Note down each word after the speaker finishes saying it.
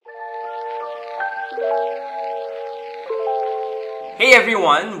Hey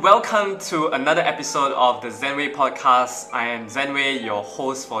everyone, welcome to another episode of the Zenway podcast. I am Zenway, your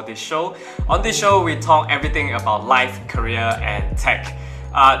host for this show. On this show, we talk everything about life, career, and tech.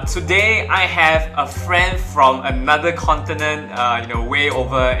 Today, I have a friend from another continent, way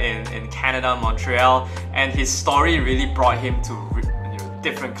over in Canada, Montreal, and his story really brought him to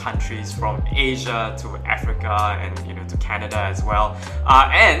different countries from Asia to Africa and to Canada as well.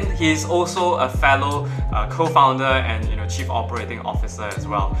 And he's also a fellow co-founder and chief operating officer as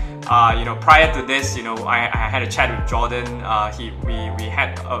well. Prior to this, I had a chat with Jordan. We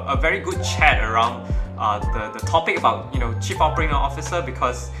had a very good chat around the topic about chief operating officer,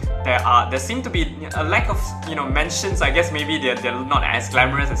 because there seem to be a lack of mentions. I guess maybe they're not as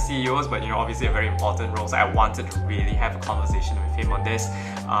glamorous as CEOs, but obviously a very important role. So I wanted to really have a conversation with him on this,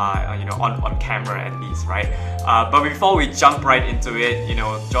 on camera at least, right? But before we jump right into it,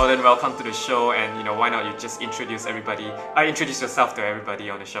 Jordan, welcome to the show, and why not you just introduce yourself to everybody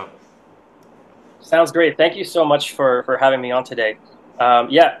on the show. Sounds great. Thank you so much for having me on today.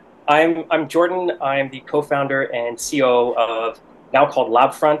 I'm Jordan. I'm the co-founder and COO of now called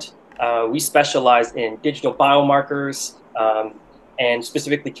LabFront. We specialize in digital biomarkers and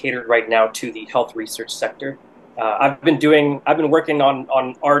specifically catered right now to the health research sector. I've been working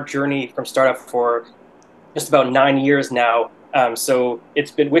on our journey from startup for just about 9 years now. So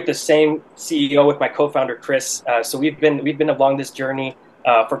it's been with the same CEO, with my co-founder Chris. So we've been along this journey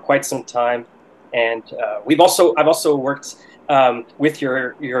for quite some time, and I've also worked with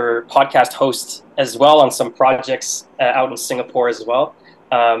your podcast host as well on some projects out in Singapore as well.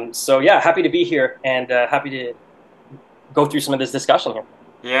 Happy to be here and happy to go through some of this discussion here.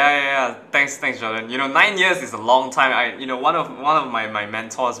 Yeah. Thanks, Jordan. 9 years is a long time. One of my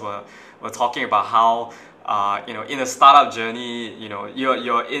mentors were talking about how in a startup journey,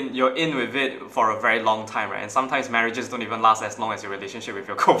 you're in with it for a very long time, right? And sometimes marriages don't even last as long as your relationship with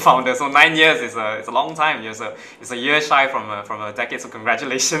your co-founder. So 9 years is a long time. It's a year shy from a decade. So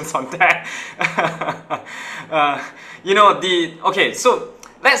congratulations on that. So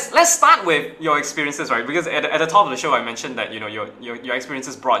let's start with your experiences, right? Because at the top of the show, I mentioned that your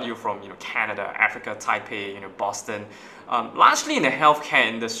experiences brought you from Canada, Africa, Taipei, Boston, largely in the healthcare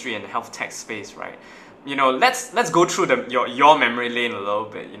industry and the health tech space, right? Let's go through your memory lane a little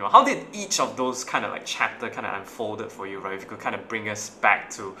bit. How did each of those kind of chapter kind of unfolded for you, right? If you could kind of bring us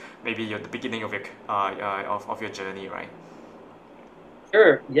back to maybe the beginning of your journey, right?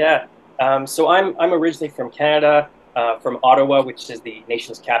 Sure. Yeah. So I'm originally from Canada, from Ottawa, which is the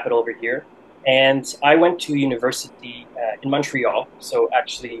nation's capital over here, and I went to university in Montreal. So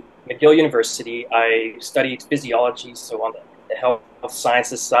actually, McGill University. I studied physiology, so on the health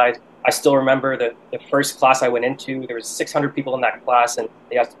sciences side. I still remember the first class I went into. There was 600 people in that class, and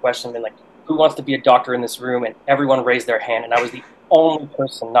they asked the question, and who wants to be a doctor in this room? And everyone raised their hand, and I was the only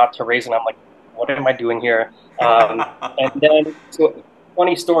person not to raise, and I'm like, what am I doing here? And then, so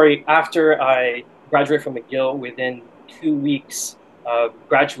funny story, after I graduated from McGill, within 2 weeks of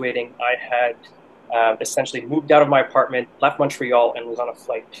graduating, I had essentially moved out of my apartment, left Montreal, and was on a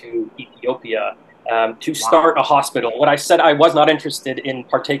flight to Ethiopia to start a hospital. What I said I was not interested in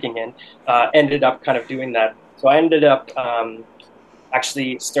partaking in, ended up kind of doing that. So I ended up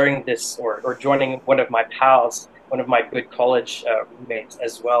actually starting this or joining one of my pals, one of my good college roommates,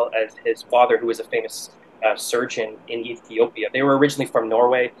 as well as his father, who is a famous surgeon in Ethiopia. They were originally from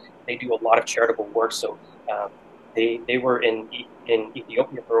Norway. They do a lot of charitable work. So they were in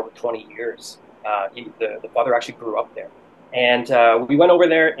Ethiopia for over 20 years. The father actually grew up there. And we went over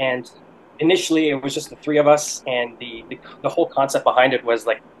there, and initially, it was just the three of us, and the whole concept behind it was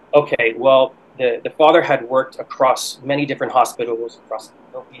okay, well, the father had worked across many different hospitals across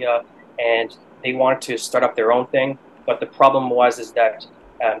Ethiopia, and they wanted to start up their own thing. But the problem is that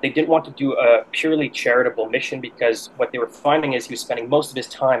they didn't want to do a purely charitable mission, because what they were finding is he was spending most of his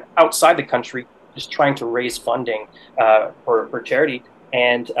time outside the country just trying to raise funding for charity,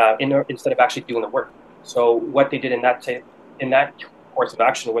 and instead of actually doing the work. So what they did in that course of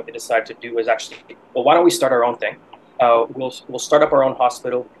action, what they decided to do was actually, well, why don't we start our own thing? We'll start up our own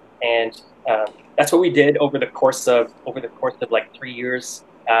hospital, and that's what we did over the course of 3 years.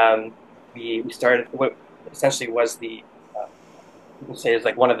 We started what essentially was you can say is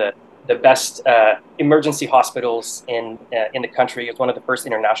one of the best emergency hospitals in the country. It's one of the first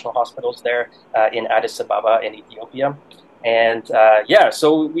international hospitals there in Addis Ababa in Ethiopia, and so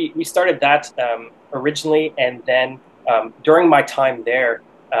we started that originally, and then during my time there,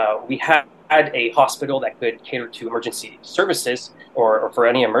 we had a hospital that could cater to emergency services or for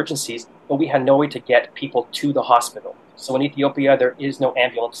any emergencies, but we had no way to get people to the hospital. So in Ethiopia, there is no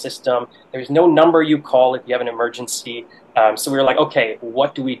ambulance system. There's no number you call if you have an emergency. So we were like, okay,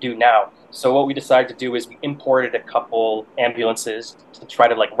 what do we do now? So what we decided to do is we imported a couple ambulances to try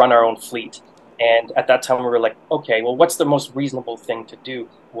to like run our own fleet. And at that time, we were like, okay, well, what's the most reasonable thing to do?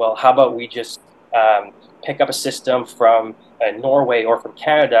 Well, how about we just pick up a system from Norway or from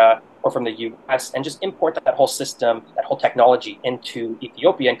Canada or from the US and just import that whole system, that whole technology into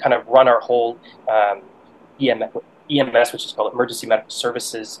Ethiopia and kind of run our whole EMS, which is called Emergency Medical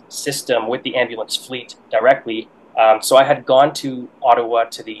Services system with the ambulance fleet directly. So I had gone to Ottawa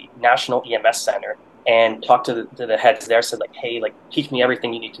to the National EMS Center and talked to the heads there, said like, hey, like teach me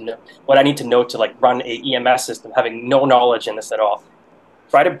everything you need to know, what I need to know to like run a EMS system, having no knowledge in this at all.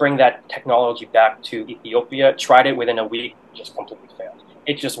 Try to bring that technology back to Ethiopia, tried it within a week, just completely failed.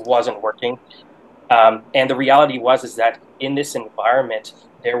 It just wasn't working. And the reality is that in this environment,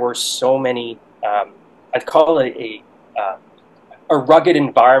 there were so many, I'd call it a rugged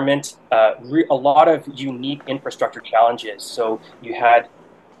environment, a lot of unique infrastructure challenges. So you had,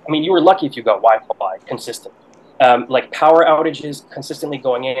 I mean, you were lucky if you got Wi-Fi consistently. Like power outages consistently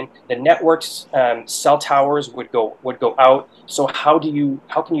going in, the networks, cell towers would go out. So how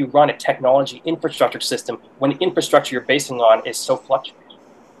can you run a technology infrastructure system when the infrastructure you're basing on is so fluctuating?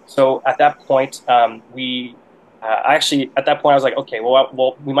 So at that point, I was like, okay,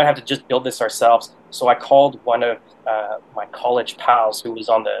 well, we might have to just build this ourselves. So I called one of my college pals who was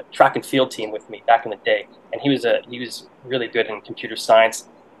on the track and field team with me back in the day, and he was really good in computer science.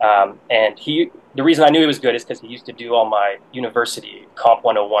 And the reason I knew he was good is because he used to do all my university Comp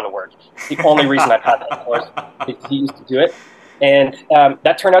 101 work. The only reason I've had that course is he used to do it. And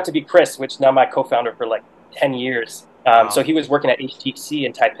that turned out to be Chris, which now my co-founder for like 10 years. So he was working at HTC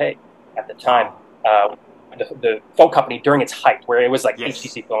in Taipei at the time, the phone company during its height, where it was like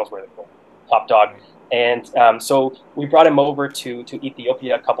HTC phones were the top dog. And so we brought him over to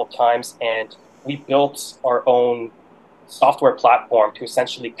Ethiopia a couple of times, and we built our own software platform to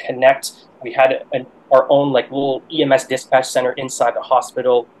essentially connect. We had our own like little EMS dispatch center inside the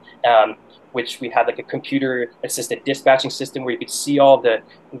hospital, which we had like a computer assisted dispatching system where you could see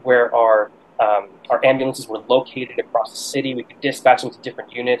where our ambulances were located across the city. We could dispatch them to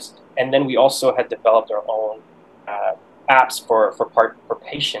different units, and then we also had developed our own apps for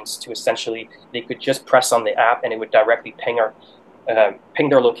patients to essentially they could just press on the app and it would directly ping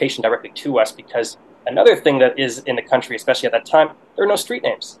their location directly to us. Because another thing that is in the country, especially at that time, there are no street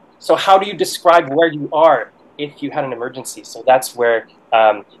names. So how do you describe where you are if you had an emergency? So that's where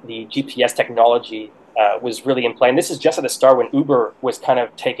the GPS technology was really in play. And this is just at the start when Uber was kind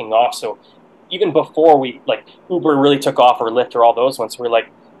of taking off. So even before Uber really took off, or Lyft, or all those ones, we're like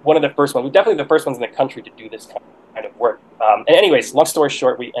one of the first ones. We're definitely the first ones in the country to do this kind of work. And anyways, long story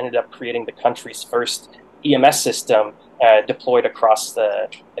short, we ended up creating the country's first EMS system deployed across the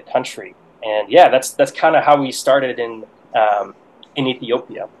country. And yeah, that's kind of how we started in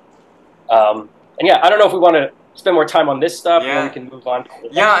Ethiopia. And yeah, I don't know if we want to spend more time on this stuff, or we can move on.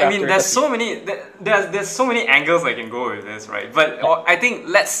 I mean, there's so many angles I can go with this, right? But I think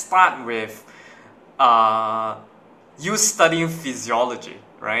let's start with you studying physiology,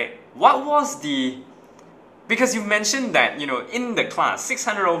 right? What was because you mentioned that, in the class,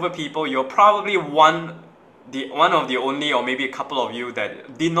 600 over people, you're probably one of the only, or maybe a couple of you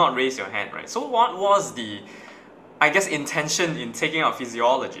that did not raise your hand, right? So what was the, I guess, intention in taking up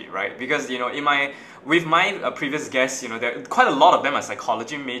physiology, right? Because, with my previous guests, quite a lot of them are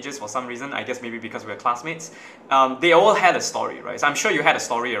psychology majors for some reason. I guess maybe because we're classmates. They all had a story, right? So I'm sure you had a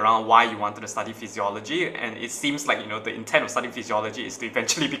story around why you wanted to study physiology, and it seems like, the intent of studying physiology is to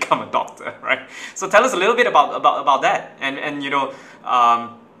eventually become a doctor, right? So tell us a little bit about that, and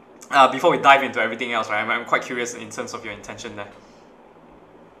before we dive into everything else, right? I'm quite curious in terms of your intention there.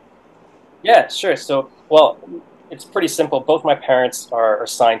 Yeah, sure. So, well, it's pretty simple. Both my parents are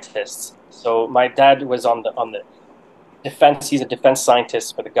scientists. So my dad was on the defense. He's a defense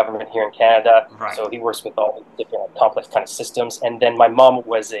scientist for the government here in Canada. Right. So he works with all the different complex kind of systems. And then my mom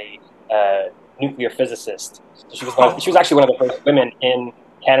was a nuclear physicist. So she was actually one of the first women in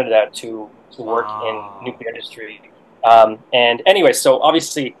Canada to work in nuclear industry. And anyway, so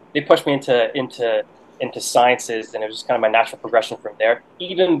obviously they pushed me into sciences, and it was just kind of my natural progression from there.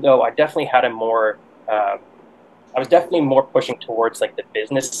 Even though I definitely had I was definitely more pushing towards like the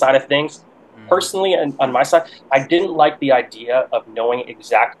business side of things. Personally, and on my side, I didn't like the idea of knowing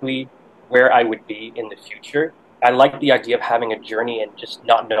exactly where I would be in the future. I liked the idea of having a journey and just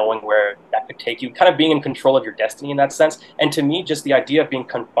not knowing where that could take you, kind of being in control of your destiny in that sense. And to me, just the idea of being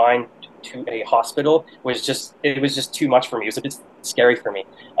confined to a hospital was just too much for me. It was scary for me.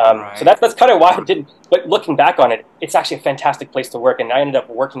 So Right. that's kind of why I didn't. But looking back on it, it's actually a fantastic place to work, and I ended up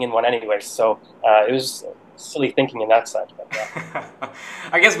working in one anyway. So it was silly thinking in that sense. But yeah.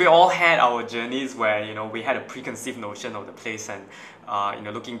 I guess we all had our journeys where we had a preconceived notion of the place, and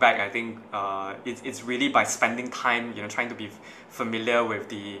looking back, I think it's really by spending time trying to be familiar with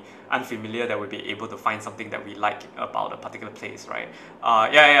the unfamiliar that we'll be able to find something that we like about a particular place, right?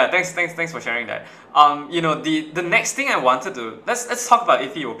 Yeah. Thanks for sharing that. The next thing I wanted to let's talk about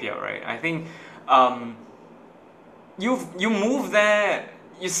Ethiopia, right? I think you moved there.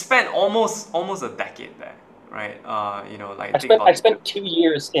 You spent almost a decade there, right? Like think I about spent 2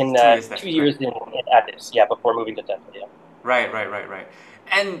 years in 2 years there, 2 years in Addis, yeah, before moving to Denver. Yeah. right.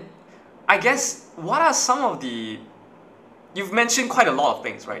 And I guess what are some of the you've mentioned quite a lot of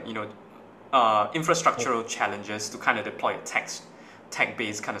things, right? Infrastructural challenges to kind of deploy a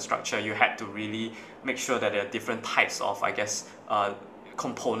tech-based kind of structure. You had to really make sure that there are different types of, I guess,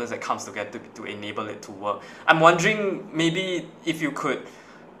 components that comes together to enable it to work. I'm wondering maybe if you could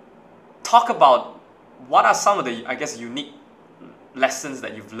talk about what are some of the, I guess, unique lessons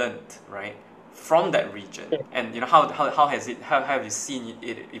that you've learned, right, from that region, and how have you seen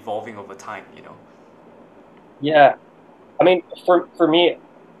it evolving over time? Yeah. I mean, for me,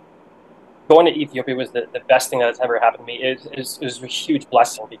 going to Ethiopia was the best thing that has ever happened to me. Is a huge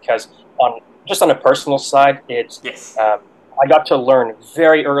blessing because on a personal side, Yes. I got to learn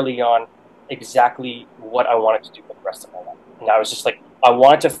very early on exactly what I wanted to do for the rest of my life. And I was just like, I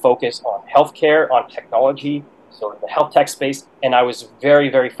wanted to focus on healthcare, on technology, so in the health tech space, and I was very,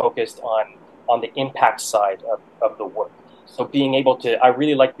 very focused on the impact side of the work. So I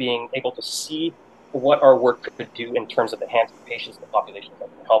really like being able to see what our work could do in terms of enhancing patients and the populations that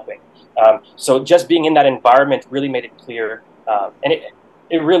we're helping. So just being in that environment really made it clear, and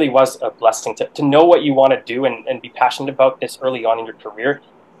it really was a blessing to know what you want to do and be passionate about this early on in your career.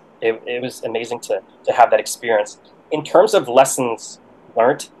 It was amazing to have that experience. In terms of lessons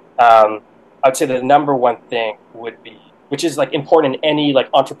learned, I'd say the number one thing would be, which is like important in any like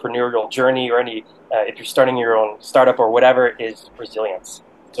entrepreneurial journey or any if you're starting your own startup or whatever, is resilience.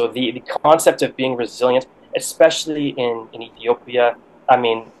 So the concept of being resilient, especially in Ethiopia, I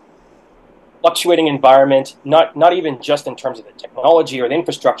mean, fluctuating environment, not even just in terms of the technology or the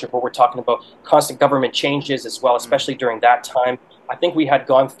infrastructure, but we're talking about constant government changes as well, especially during that time. I think we had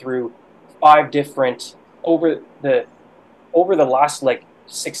gone through five different over the last like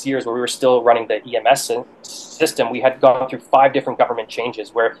 6 years where we were still running the EMS system. We had gone through five different government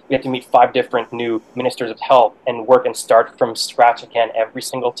changes where we had to meet five different new ministers of health and work and start from scratch again every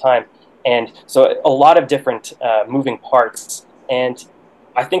single time. And so a lot of different moving parts. And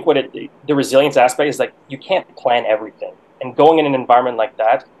I think the resilience aspect is like you can't plan everything. And going in an environment like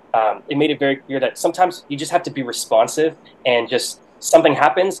that, it made it very clear that sometimes you just have to be responsive and just something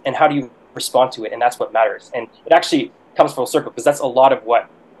happens and how do you respond to it? And that's what matters. And it actually comes full circle because that's a lot of what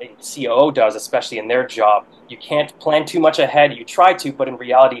a COO does, especially in their job. You can't plan too much ahead. You try to, but in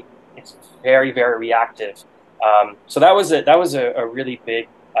reality, it's very, very reactive. So that was a really big,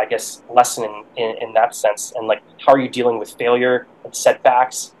 I guess, lesson in that sense. And like, how are you dealing with failure and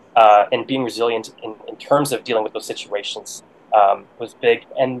setbacks and being resilient in terms of dealing with those situations was big.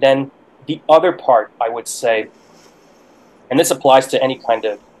 And then the other part, I would say, and this applies to any kind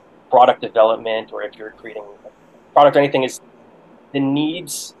of product development or if you're creating a product or anything, is the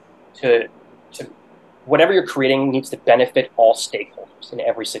needs to whatever you're creating needs to benefit all stakeholders in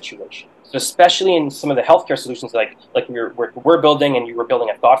every situation. So especially in some of the healthcare solutions like we're building and you were building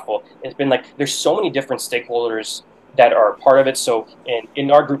at Thoughtful, it's been like there's so many different stakeholders that are part of it. So in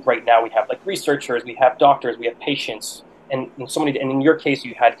our group right now, we have like researchers, we have doctors, we have patients, and so many. And in your case,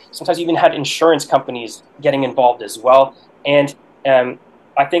 sometimes you even had insurance companies getting involved as well. And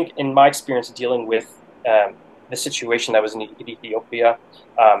I think in my experience dealing with the situation that was in Ethiopia,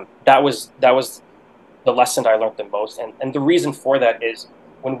 that was the lesson I learned the most. And the reason for that is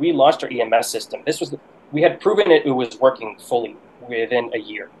when we launched our EMS system, we had proven it was working fully within a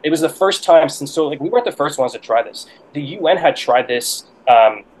year. It was the first time since, so like we weren't the first ones to try this. The UN had tried this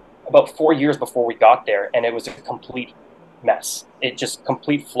about 4 years before we got there, and it was a complete mess. It just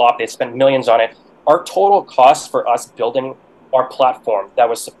complete flop. They spent millions on it. Our total cost for us building our platform that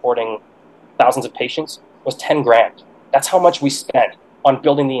was supporting thousands of patients was 10 grand. That's how much we spent on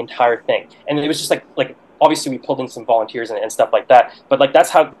building the entire thing. And it was just like obviously we pulled in some volunteers and stuff like that, but like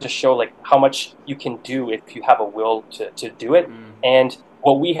that's how to show like how much you can do if you have a will to do it. And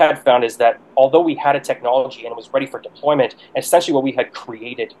what we had found is that although we had a technology and it was ready for deployment, essentially what we had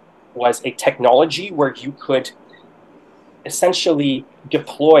created was a technology where you could essentially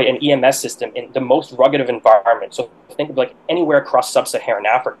deploy an EMS system in the most rugged of environments. So think of like anywhere across sub-Saharan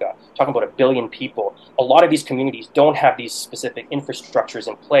Africa, talking about 1 billion people. A lot of these communities don't have these specific infrastructures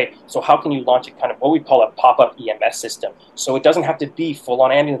in play. So how can you launch a kind of what we call a pop-up EMS system? So it doesn't have to be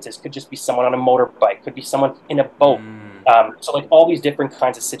full-on ambulances. It could just be someone on a motorbike, could be someone in a boat. So like all these different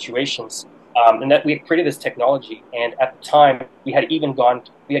kinds of situations. And that we had created this technology, and at the time we had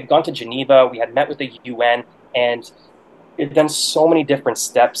gone to Geneva, we had met with the UN, and it had done so many different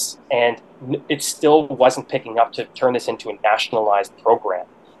steps, and it still wasn't picking up to turn this into a nationalized program.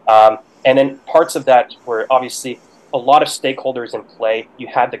 And then parts of that were obviously a lot of stakeholders in play. You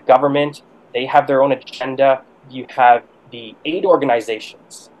had the government, they have their own agenda. You have the aid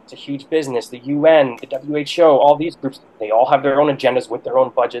organizations. It's a huge business. The UN, the WHO, all these groups, they all have their own agendas with their own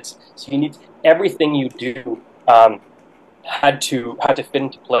budgets. So you need everything you do had to fit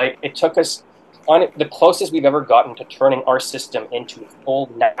into play. It took us the closest we've ever gotten to turning our system into a full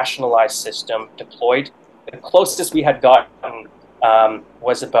nationalized system deployed. The closest we had gotten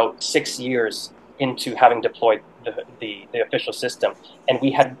was about 6 years into having deployed the official system. And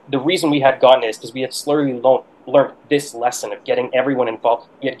the reason we had gotten it is because we had slowly learned this lesson of getting everyone involved.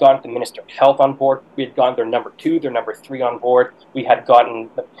 We had gotten the Minister of Health on board. We had gotten their number 2, their number 3 on board. We had gotten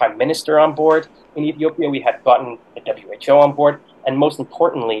the Prime Minister on board in Ethiopia. We had gotten the WHO on board. And most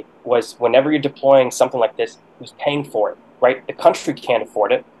importantly was whenever you're deploying something like this, who's paying for it, right? The country can't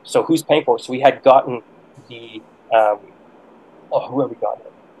afford it. So who's paying for it? So we had gotten the, who have we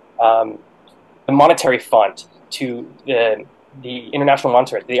gotten? The monetary fund to the International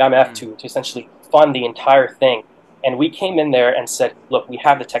Monetary, the IMF, to essentially fund the entire thing. And we came in there and said, look, we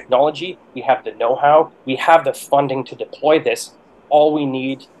have the technology, we have the know-how, we have the funding to deploy this. All we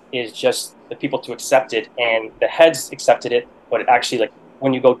need is just the people to accept it. And the heads accepted it, but it actually, like,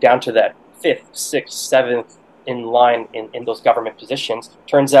 when you go down to that 5th, 6th, 7th in line in those government positions,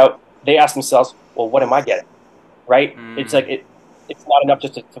 turns out they ask themselves, well, what am I getting? Right? It's like, it's not enough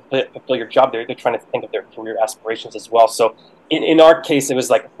just to fulfill your job. They're trying to think of their career aspirations as well. So in our case, it was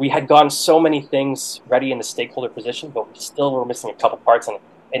like we had gotten so many things ready in the stakeholder position, but we still were missing a couple parts, and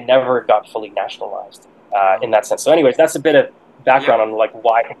it never got fully nationalized in that sense. So anyways, that's a bit of background on like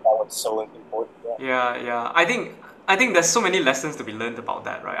why I think that was so important. Yeah. I think there's so many lessons to be learned about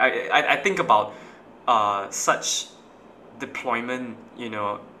that, right? I think about such deployment,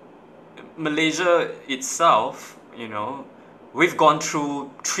 Malaysia itself, we've gone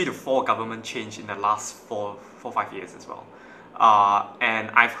through 3 to 4 government change in the last 4-5 years as well. And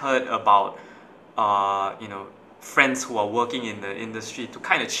I've heard about, friends who are working in the industry to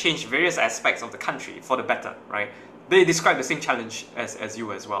kind of change various aspects of the country for the better, right? They describe the same challenge as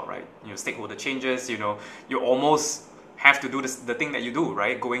you as well, right? Stakeholder changes, you almost have to do the thing that you do,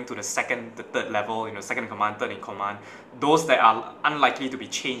 right? Going to the second, the third level, second in command, third in command, those that are unlikely to be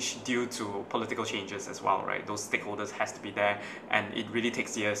changed due to political changes as well, right? Those stakeholders has to be there, and it really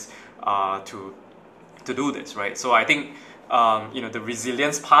takes years to do this, right? So I think the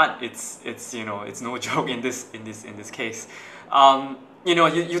resilience part, it's no joke in this case.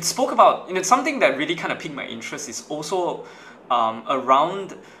 You spoke about something that really kind of piqued my interest is also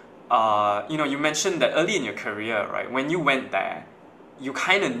around. You mentioned that early in your career, right, when you went there, you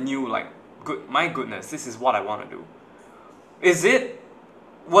kind of knew, like, my goodness, this is what I want to do.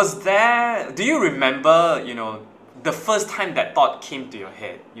 Do you remember, the first time that thought came to your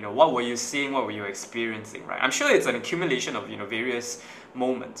head? What were you seeing, what were you experiencing, right? I'm sure it's an accumulation of, various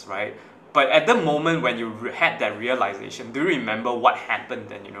moments, right? But at the moment when you had that realization, do you remember what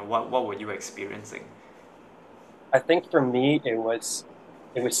happened and, what were you experiencing? I think for me, it was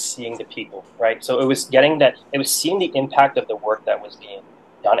seeing the people, right? So it was seeing the impact of the work that was being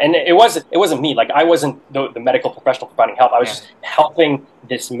done. And it wasn't me. Like, I wasn't the medical professional providing help. I was just helping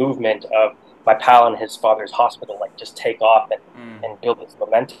this movement of my pal and his father's hospital, like, just take off and build this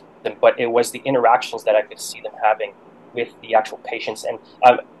momentum. But it was the interactions that I could see them having with the actual patients. And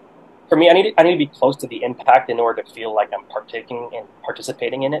for me, I need to be close to the impact in order to feel like I'm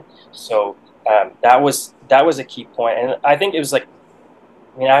participating in it. So that was a key point. And I think it was like,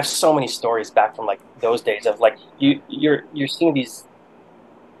 I have so many stories back from like those days of like you're seeing these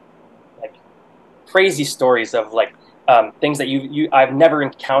like crazy stories of like things that I've never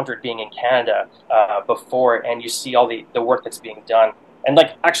encountered being in Canada before, and you see all the work that's being done. And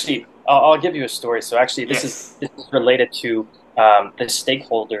like, actually, I'll give you a story. So actually, this is related to the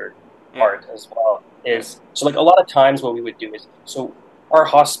stakeholder part as well. So like a lot of times what we would do is, so our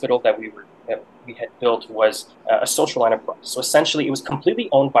hospital that we had built was a social enterprise. So essentially, it was completely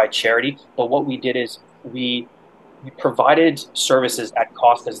owned by charity. But what we did is we provided services at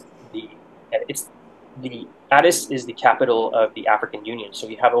cost, as the Addis is the capital of the African Union, so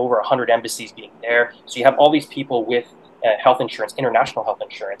you have over 100 embassies being there. So you have all these people with health insurance, international health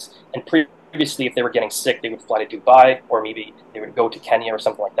insurance, and previously, if they were getting sick, they would fly to Dubai, or maybe they would go to Kenya or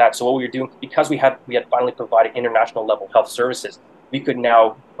something like that. So what we were doing, because we had finally provided international level health services, we could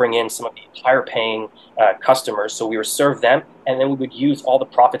now bring in some of the higher paying customers. So we would serve them, and then we would use all the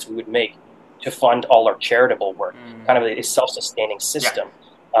profits we would make to fund all our charitable work, kind of a self-sustaining system.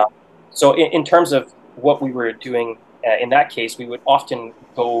 Yeah. So in terms of what we were doing in that case, we would often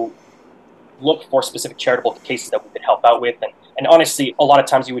go look for specific charitable cases that we could help out with. And honestly, a lot of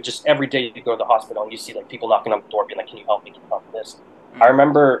times you would just, every day you go to the hospital and you see like people knocking on the door being like, can you help me? Can you help with this? I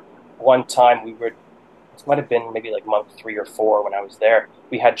remember one time it might have been maybe like month 3 or 4 when I was there.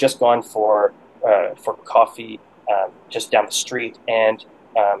 We had just gone for coffee just down the street, and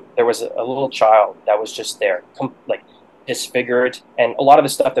there was a little child that was just there, like disfigured. And a lot of the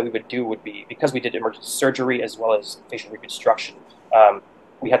stuff that we would do would be, because we did emergency surgery as well as facial reconstruction,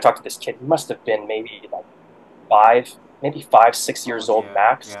 we had talked to this kid. He must have been maybe like 5, 6 years old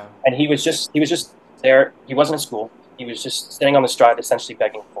max. Yeah. And he was just there. He wasn't in school. He was just sitting on the street, essentially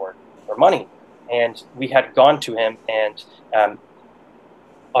begging for money. And we had gone to him, and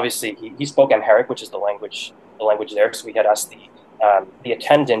obviously he spoke Amharic, which is the language there. So we had asked the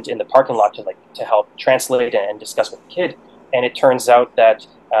attendant in the parking lot to help translate and discuss with the kid. And it turns out that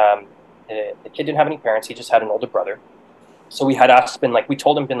the kid didn't have any parents. He just had an older brother. So we had asked, we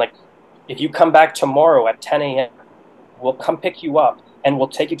told him, if you come back tomorrow at 10 a.m., we'll come pick you up and we'll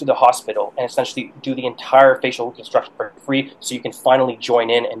take you to the hospital and essentially do the entire facial reconstruction for free, so you can finally join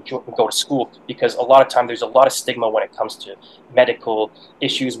in and go to school. Because a lot of time there's a lot of stigma when it comes to medical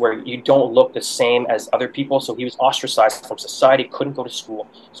issues where you don't look the same as other people. So he was ostracized from society, couldn't go to school.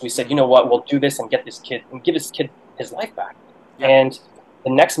 So we said, you know what, we'll do this and give this kid his life back. Yeah. And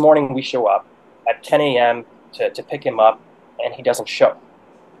the next morning we show up at 10 a.m. to pick him up, and he doesn't show.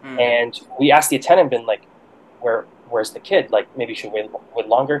 And we asked the attendant, where's the kid? Maybe you should wait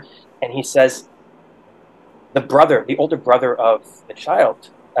longer. And he says, the older brother of the child,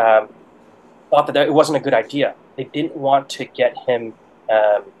 thought that it wasn't a good idea. They didn't want to get him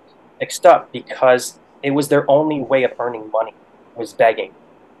mixed up, because it was their only way of earning money, was begging.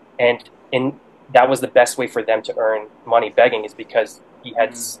 And that was the best way for them to earn money, begging, is because he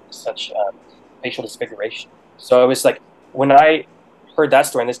had such facial disfiguration. So it was like, when I heard that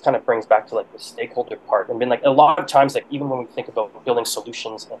story, and this kind of brings back to the stakeholder part, and been a lot of times, even when we think about building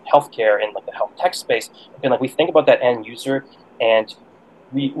solutions in healthcare in the health tech space, we think about that end user, and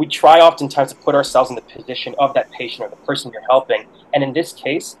we try oftentimes to put ourselves in the position of that patient or the person you're helping. And in this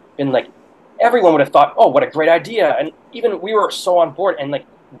case, everyone would have thought, oh, what a great idea, and even we were so on board, and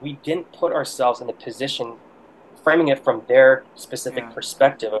we didn't put ourselves in the position, framing it from their specific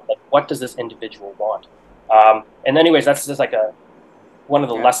perspective of what does this individual want. And anyways, that's just one of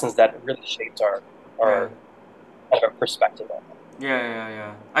the lessons that really shaped our perspective on it.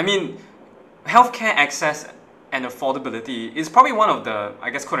 Yeah. I mean, healthcare access and affordability is probably one of the, I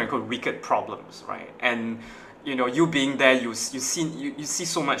guess, quote unquote, wicked problems, right? And you being there, you see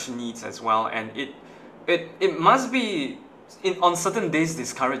so much needs as well, and it must be on certain days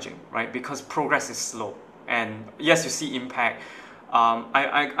discouraging, right? Because progress is slow, and yes, you see impact.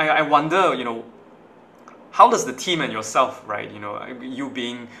 I wonder, how does the team and yourself, right? You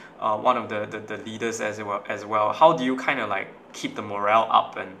being one of the leaders as well. How do you kind of keep the morale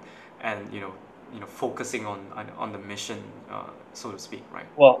up and focusing on the mission, so to speak, right?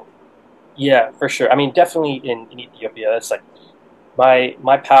 Well, yeah, for sure. I mean, definitely in Ethiopia, that's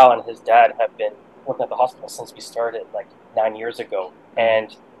my pal and his dad have been working at the hospital since we started 9 years ago,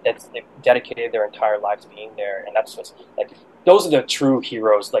 and they've dedicated their entire lives being there, and that's what's those are the true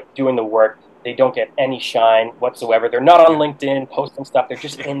heroes, doing the work. They don't get any shine whatsoever. They're not on LinkedIn posting stuff. They're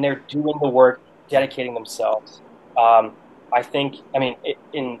just in there doing the work, dedicating themselves. I think,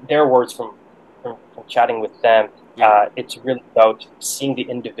 in their words from chatting with them, it's really about seeing the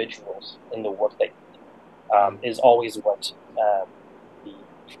individuals in the work that you do, is always what the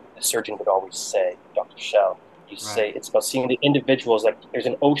surgeon would always say, Dr. Shell. Say it's about seeing the individuals. There's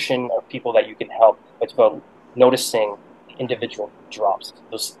an ocean of people that you can help. It's about noticing individual drops,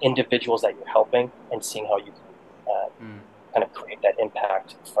 those individuals that you're helping, and seeing how you can kind of create that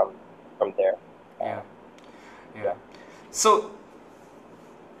impact from there. Yeah. So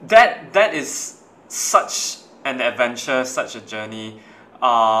that is such an adventure, such a journey.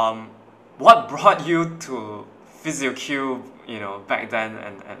 What brought you to PhysioQ, back then,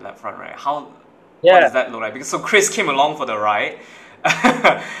 and LabFront, right? What does that look like? Because Chris came along for the ride.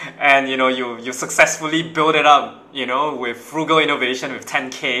 and you successfully build it up, with frugal innovation with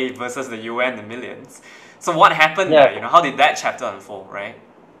 10K versus the UN, the millions. So what happened Yeah, there? How did that chapter unfold, right?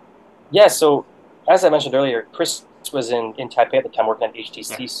 yeah. So as I mentioned earlier, Chris was in Taipei at the time working at Yeah,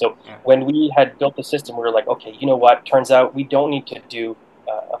 HTC. So yeah. when we had built the system, we were like, okay, you know what? Turns out we don't need to do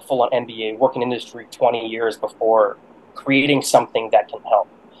a full-on MBA, work in industry 20 years before creating something that can help.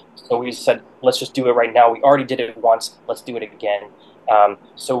 So we said, let's just do it right now. We already did it once. Let's do it again.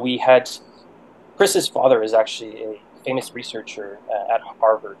 So we had Chris's father is actually a famous researcher at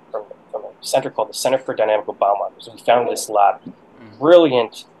Harvard from a center called the Center for Dynamical Biomarkers. So we founded this lab.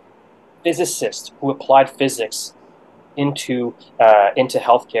 Brilliant physicist who applied physics into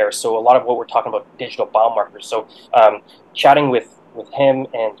healthcare. So a lot of what we're talking about digital biomarkers. So chatting with him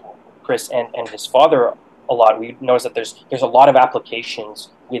and Chris and his father a lot, we noticed that there's a lot of applications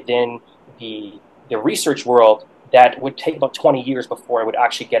within the research world that would take about 20 years before it would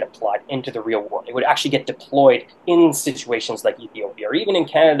actually get applied into the real world. It would actually get deployed in situations like Ethiopia or even in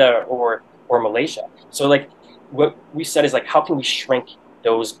Canada or Malaysia. So like what we said is like, how can we shrink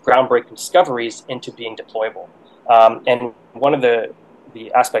those groundbreaking discoveries into being deployable? And one of the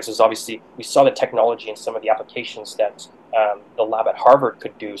aspects is obviously we saw the technology and some of the applications that the lab at Harvard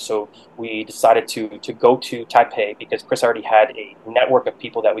could do. So we decided to go to Taipei because Chris already had a network of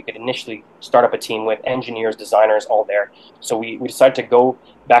people that we could initially start up a team with, engineers, designers, all there. So we decided to go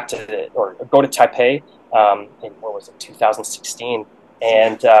back go to Taipei in what was it, 2016,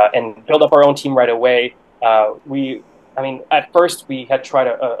 and build up our own team right away. At first we had tried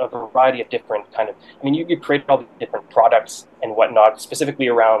a variety of different you create all the different products and whatnot, specifically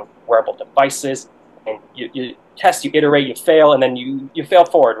around wearable devices, and you test, you iterate, you fail, and then you fail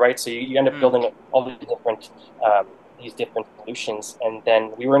forward, right? So you end up building all these different solutions. And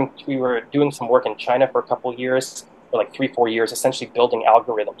then we were doing some work in China for a couple of years, for like 3-4 years, essentially building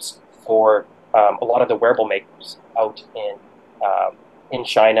algorithms for a lot of the wearable makers out in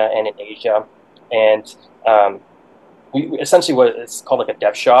China and in Asia. And we essentially it's called like a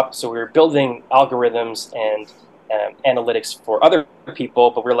dev shop. So we were building algorithms and analytics for other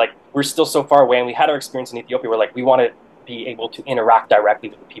people, but we're still so far away, and we had our experience in Ethiopia. We're like, we want to be able to interact directly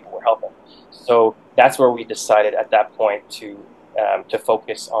with the people we're helping. So that's where we decided at that point to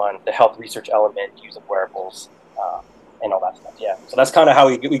focus on the health research element, using wearables, and all that stuff. Yeah. So that's kind of how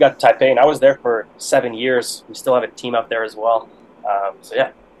we got to Taipei, and I was there for 7 years. We still have a team out there as well. So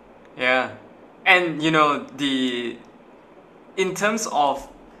yeah. Yeah. And in terms of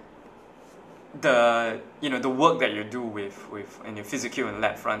the work that you do with in your Physiology and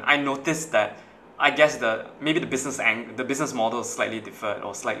LabFront, I noticed that I guess maybe the business model is slightly differed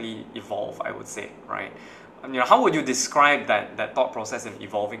or slightly evolved, I would say, right? How would you describe that thought process in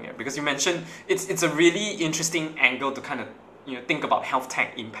evolving it? Because you mentioned it's a really interesting angle to kind of think about health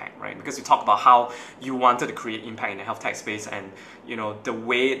tech impact, right? Because you talk about how you wanted to create impact in the health tech space, and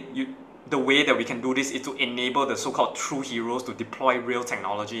the way that we can do this is to enable the so-called true heroes to deploy real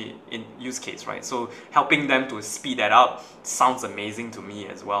technology in use case, right? So helping them to speed that up sounds amazing to me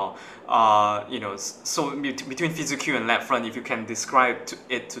as well. So between Physiology and LabFront, if you can describe to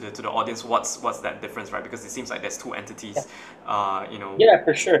the audience what's that difference, right? Because it seems like there's two entities. Yeah,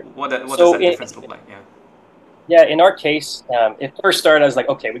 for sure. What does that difference look like? Yeah. Yeah, in our case, it first started as like,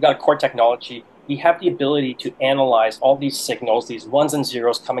 okay, we got a core technology. We have the ability to analyze all these signals, these ones and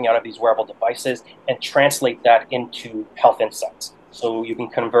zeros coming out of these wearable devices, and translate that into health insights. So you can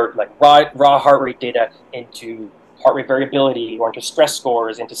convert like raw heart rate data into heart rate variability, or into stress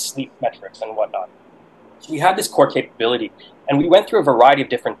scores, into sleep metrics and whatnot. So we had this core capability, and we went through a variety of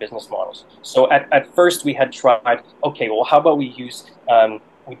different business models. So at first we had tried, okay, well, how about we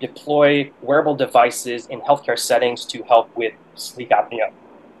deploy wearable devices in healthcare settings to help with sleep apnea.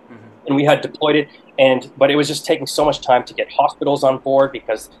 And we had deployed it, but it was just taking so much time to get hospitals on board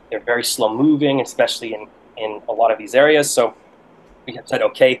because they're very slow moving, especially in a lot of these areas. So we had said,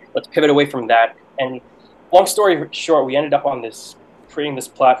 okay, let's pivot away from that. And long story short, we ended up creating this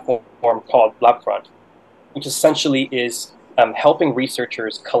platform called LabFront, which essentially is helping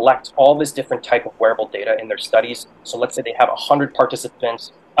researchers collect all this different type of wearable data in their studies. So let's say they have 100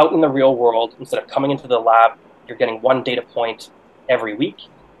 participants out in the real world. Instead of coming into the lab, you're getting one data point every week.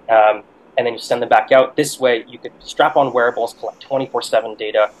 And then you send them back out. This way, you could strap on wearables, collect 24/7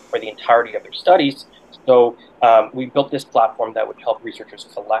 data for the entirety of their studies. So we built this platform that would help researchers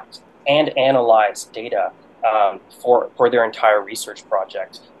collect and analyze data for their entire research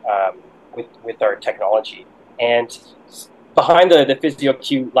project with our technology. And behind the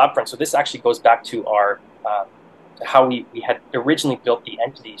Physiology LabFront, so this actually goes back to our how we had originally built the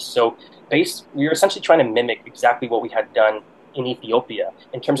entities. So we were essentially trying to mimic exactly what we had done in Ethiopia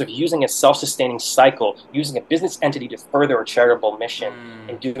in terms of using a self-sustaining cycle, using a business entity to further a charitable mission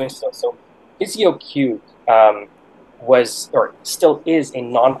in doing so. So PhysioQ was or still is a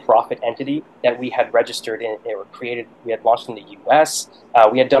nonprofit entity that we had registered in or created. We had launched in the U.S.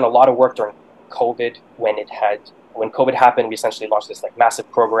 We had done a lot of work during COVID when COVID happened. We essentially launched this like massive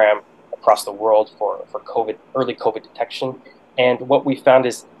program across the world for COVID, early COVID detection. And what we found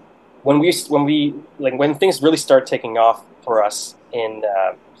is when things really started taking off for us in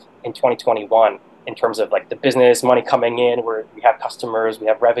 2021 in terms of like the business money coming in, where we have customers, we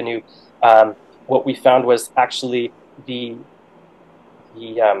have revenue. What we found was actually the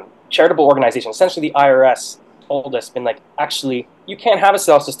charitable organization, essentially the IRS, told us, been like, actually, you can't have a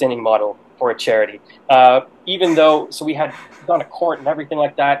self-sustaining model for a charity, even though. So we had gone to court and everything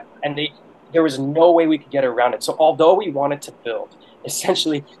like that, and there was no way we could get around it. So although we wanted to build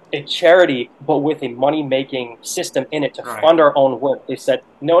essentially a charity, but with a money-making system in it to fund our own work, they said,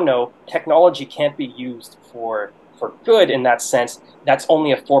 no, technology can't be used for good in that sense. That's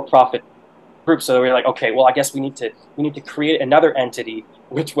only a for-profit group. So we were like, okay, well, I guess we need to create another entity,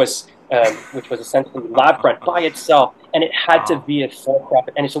 which was essentially LabFront by itself, and it had to be a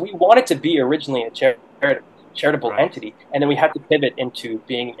for-profit. And so we wanted to be originally a charitable entity, and then we had to pivot into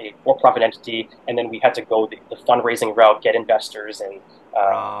being a for-profit entity, and then we had to go the fundraising route, get investors, and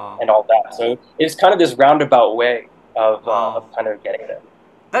all that. So it's kind of this roundabout way of kind of getting there.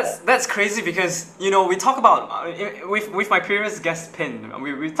 That's crazy because we talk about with my previous guest Pin,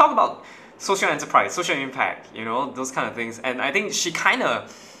 we talk about social enterprise, social impact, those kind of things, and I think she kind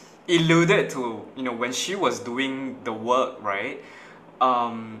of alluded to when she was doing the work, right?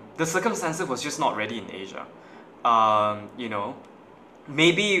 The circumstances was just not ready in Asia.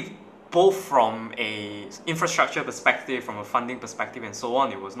 Maybe both from a infrastructure perspective, from a funding perspective, and so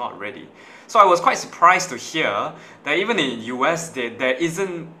on, it was not ready. So I was quite surprised to hear that even in US, there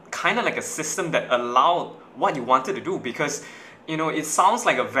isn't kind of like a system that allowed what you wanted to do, because it sounds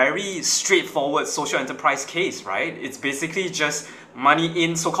like a very straightforward social enterprise case, right? It's basically just money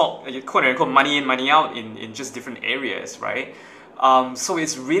in, so-called quote unquote money in, money out in just different areas, right? So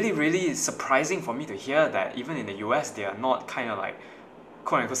it's really, really surprising for me to hear that even in the US, they are not kind of like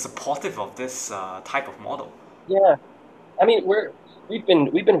quote unquote supportive of this type of model. Yeah, I mean we've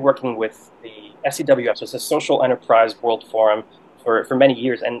been working with the SEWF, so it's a Social Enterprise World Forum, for many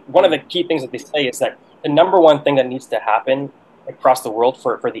years, and one of the key things that they say is that the number one thing that needs to happen across the world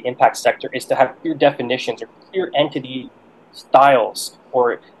for the impact sector is to have clear definitions or clear entity styles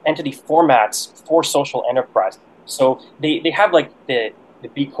or entity formats for social enterprise. So they have like the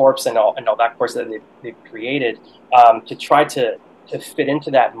B Corps and all that course that they've created to try to fit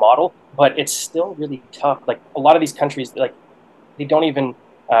into that model, but it's still really tough. Like a lot of these countries, like they don't even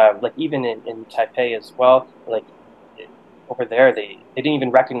like even in Taipei as well, like over there they didn't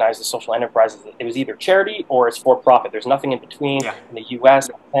even recognize the social enterprises. It was either charity or it's for profit. There's nothing in between in the US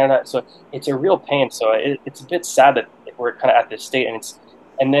and Canada, so it's a real pain. So it's a bit sad that we're kind of at this state,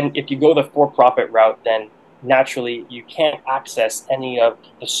 and then if you go the for-profit route, then naturally you can't access any of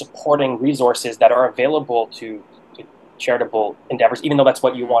the supporting resources that are available to charitable endeavors, even though that's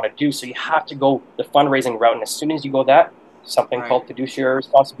what you want to do. So you have to go the fundraising route, and as soon as you go that, something called fiduciary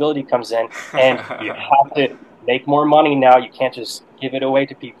responsibility comes in, and you have to make more money now. You can't just give it away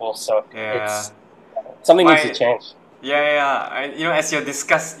to people. So it's something needs to change. As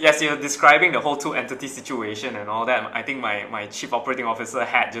you're describing the whole two entity situation and all that, I think my chief operating officer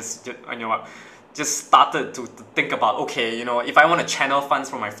had just started to think about, okay, if I want to channel funds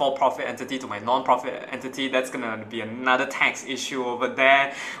from my for-profit entity to my non-profit entity, that's going to be another tax issue over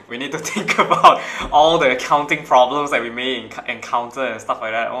there. We need to think about all the accounting problems that we may encounter and stuff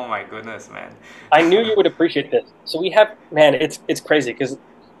like that. Oh my goodness, man. I knew you would appreciate this. So we have, man, it's crazy because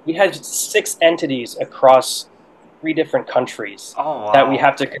we had 6 entities across 3 different countries that we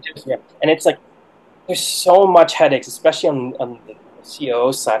have to continue. And it's like, there's so much headaches, especially on the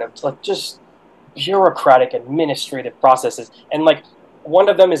COO side of like just bureaucratic administrative processes. And like one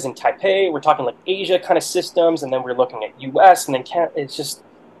of them is in Taipei. We're talking like Asia kind of systems, and then we're looking at US, and then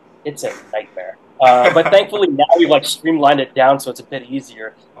it's a nightmare. But thankfully now we've like streamlined it down so it's a bit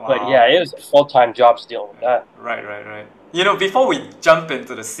easier. Wow. But yeah, it was a full-time job to deal with that. Right. Before we jump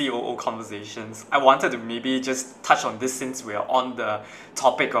into the COO conversations, I wanted to maybe just touch on this since we're on the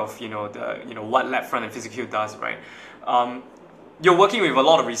topic of what LabFront and PhysioQ does, right? You're working with a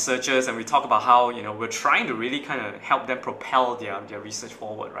lot of researchers, and we talk about how we're trying to really kind of help them propel their research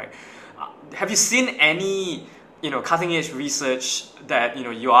forward, right? Have you seen any cutting edge research that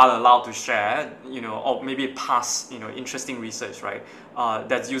you are allowed to share, or maybe past interesting research, right?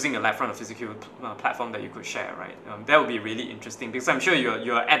 That's using a LabFront or Physiology platform that you could share, right? That would be really interesting because I'm sure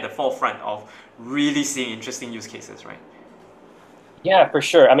you're at the forefront of really seeing interesting use cases, right? Yeah, for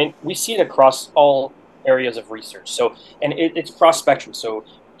sure. I mean, we see it across all areas of research. So, and it's cross spectrum. So,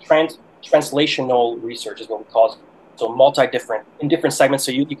 translational research is what we call it. So, multi-different in different segments.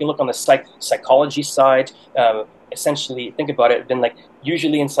 So, you can look on the psychology side. Essentially, think about it. Then, like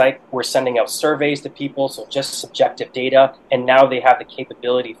usually in psych, we're sending out surveys to people, so just subjective data. And now they have the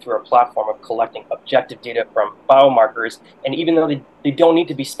capability through our platform of collecting objective data from biomarkers. And even though they don't need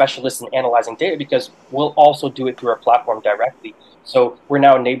to be specialists in analyzing data, because we'll also do it through our platform directly. So we're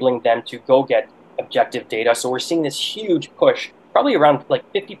now enabling them to go get objective data. So we're seeing this huge push, probably around like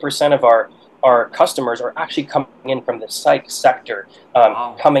 50% of our customers are actually coming in from the psych sector,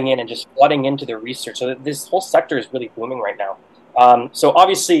 Wow. coming in and just flooding into the research. So this whole sector is really booming right now. So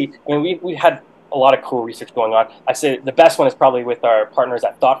obviously, I mean, we had a lot of cool research going on. I say the best one is probably with our partners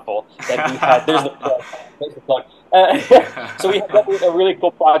at Thoughtful that we had. There's the plug. So we had a really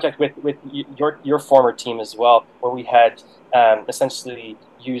cool project with your former team as well, where we had essentially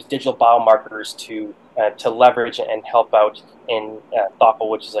used digital biomarkers to leverage and help out in Thoughtful,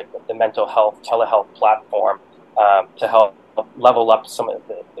 which is like the mental health telehealth platform, to help level up some of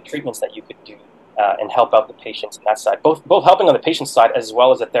the treatments that you could do and help out the patients on that side, both helping on the patient side as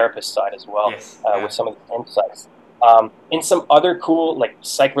well as the therapist side as well. Yes. With some of the insights. In some other cool like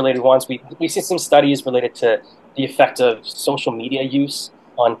psych related ones, we see some studies related to the effect of social media use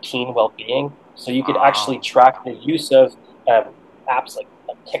on teen well-being. So you could actually track the use of apps like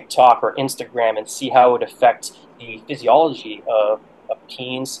TikTok or Instagram and see how it would affect the physiology of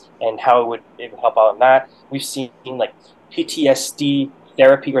teens and how it would help out on that. We've seen like PTSD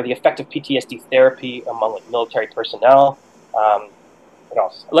therapy or the effect of PTSD therapy among like military personnel. What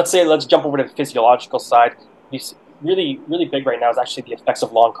else? Let's jump over to the physiological side. Really big right now is actually the effects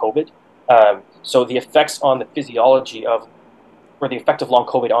of long COVID. So the effects on the physiology or the effect of long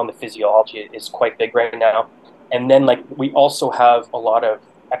COVID on the physiology is quite big right now. And then like we also have a lot of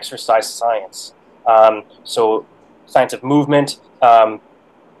exercise science. So science of movement, a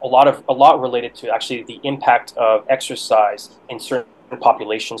lot related to actually the impact of exercise in certain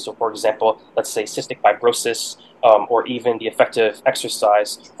populations. So for example, let's say cystic fibrosis, or even the effect of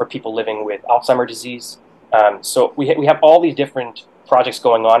exercise for people living with Alzheimer's disease. So we have all these different projects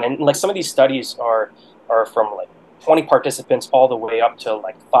going on, and like some of these studies are from like 20 participants all the way up to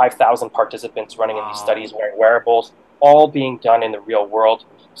like 5,000 participants running in these studies wearing wearables, all being done in the real world.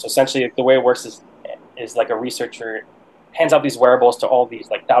 So essentially, the way it works is like a researcher hands out these wearables to all these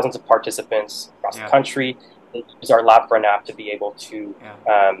like thousands of participants across the country. They use our LabFront app to be able to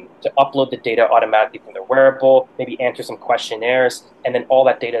upload the data automatically from their wearable, maybe answer some questionnaires, and then all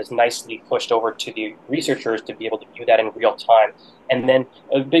that data is nicely pushed over to the researchers to be able to view that in real time. And then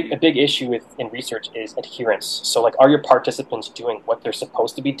a big issue in research is adherence. So like, are your participants doing what they're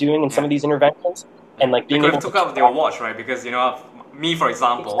supposed to be doing in some of these interventions? And like being they able could have took out their watch, right? Because me, for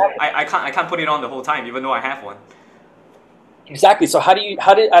example, exactly. I can't put it on the whole time, even though I have one. Exactly. So how did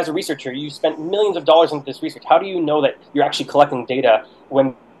as a researcher, you spent millions of dollars into this research. How do you know that you're actually collecting data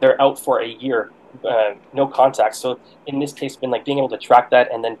when they're out for a year, no contact? So in this case, been like being able to track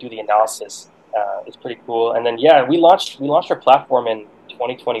that and then do the analysis is pretty cool. And then we launched our platform in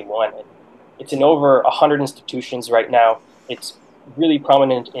 2021. It's in over 100 institutions right now. It's really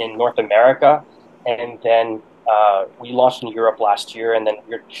prominent in North America, and then we launched in Europe last year, and then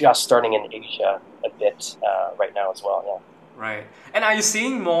we're just starting in Asia a bit right now as well. Yeah. Right. And are you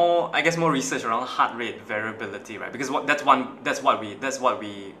seeing more research around heart rate variability, right? Because that's what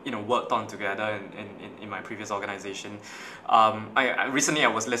we worked on together in my previous organization. I recently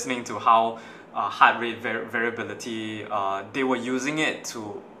was listening to how heart rate variability, they were using it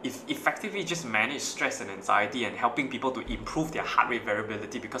to effectively just manage stress and anxiety and helping people to improve their heart rate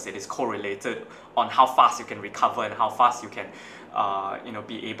variability because it is correlated on how fast you can recover and how fast you can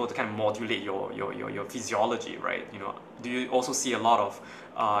be able to kind of modulate your physiology, right? Do you also see a lot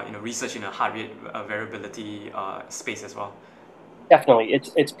of research in the heart rate variability space as well? Definitely,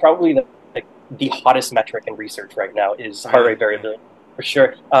 it's probably the hottest metric in research right now is heart rate variability, for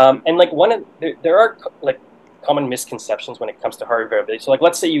sure. And like there are like common misconceptions when it comes to heart rate variability. So like,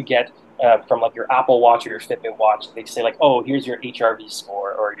 let's say you get from like your Apple Watch or your Fitbit watch, they say like, oh, here's your HRV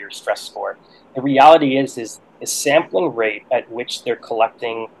score or your stress score. The reality is the sampling rate at which they're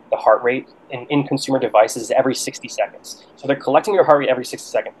collecting the heart rate in consumer devices every 60 seconds. So they're collecting your heart rate every 60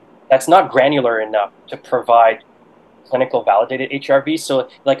 seconds. That's not granular enough to provide clinical validated HRV. So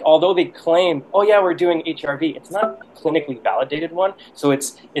like, although they claim, oh yeah, we're doing HRV, it's not a clinically validated one. So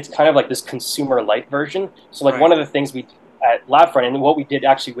it's kind of like this consumer light version. So like one of the things we at LabFront, and what we did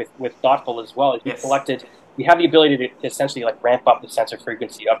actually with Thoughtful as well, is we have the ability to essentially like ramp up the sensor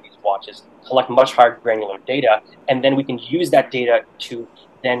frequency of these watches, collect much higher granular data, and then we can use that data to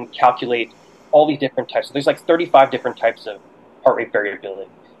then calculate all these different types. So there's like 35 different types of heart rate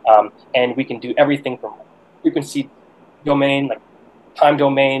variability. And we can do everything from frequency domain, like time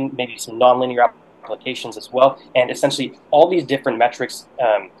domain, maybe some nonlinear applications as well. And essentially all these different metrics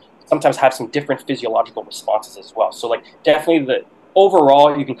sometimes have some different physiological responses as well. So like definitely the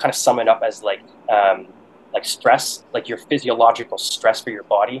overall, you can kind of sum it up as like stress, like your physiological stress for your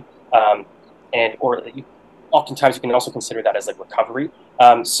body. Oftentimes you can also consider that as like recovery.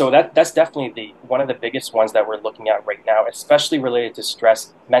 So that's definitely one of the biggest ones that we're looking at right now, especially related to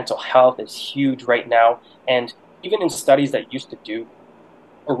stress. Mental health is huge right now. And even in studies that used to do,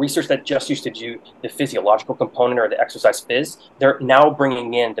 or research that just used to do the physiological component or the exercise phys, they're now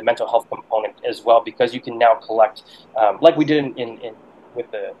bringing in the mental health component as well, because you can now collect, like we did with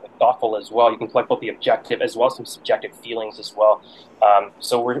Thoughtful as well, you can collect both the objective as well as some subjective feelings as well.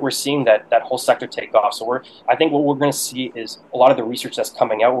 So we're seeing that whole sector take off. So I think what we're going to see is a lot of the research that's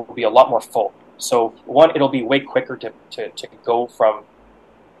coming out will be a lot more full. So one, it'll be way quicker to go from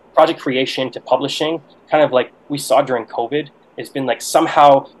project creation to publishing, kind of like we saw during COVID. It's been like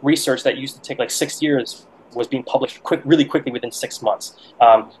somehow research that used to take like 6 years was being published really quickly within 6 months.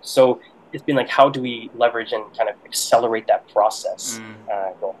 So it's been like, how do we leverage and kind of accelerate that process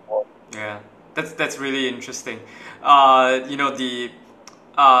going forward? Yeah, that's really interesting.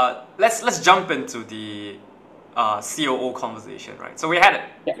 Let's jump into the COO conversation, right? So we had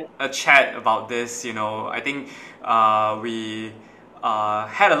a chat about this. I think we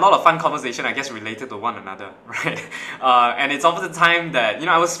had a lot of fun conversation, I guess, related to one another, right? And it's over the time that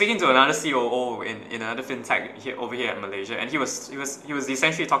I was speaking to another COO in another fintech over here in Malaysia, and he was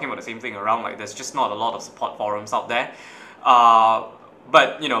essentially talking about the same thing around like there's just not a lot of support forums out there.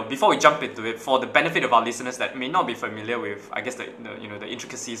 But before we jump into it, for the benefit of our listeners that may not be familiar with, I guess the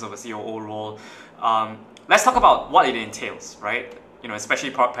intricacies of a COO role, let's talk about what it entails, right? Especially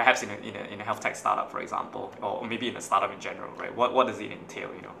perhaps in a health tech startup, for example, or maybe in a startup in general, right? What does it entail?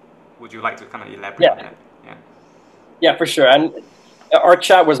 Would you like to kind of elaborate on that? Yeah, for sure. And our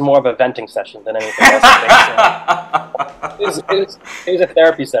chat was more of a venting session than anything else. It was a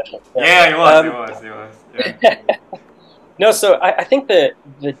therapy session. Yeah, it was. Yeah. No, so I think the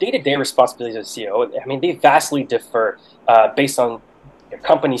day-to-day responsibilities of CEO, I mean, they vastly differ based on your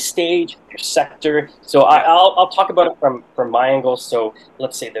company stage, your sector. So I'll talk about it from my angle. So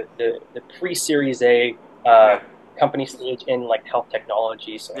let's say the pre-Series A company stage in like health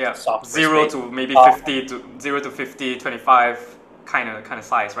technology. So software 0 space. to maybe 50 to 0 to 50, 25 kind of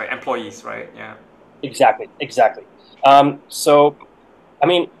size, right? Employees, right? Yeah. Exactly. So, I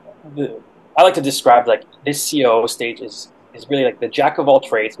mean, I like to describe like this COO stage is really like the jack of all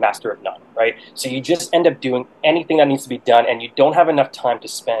trades, master of none, right? So you just end up doing anything that needs to be done, and you don't have enough time to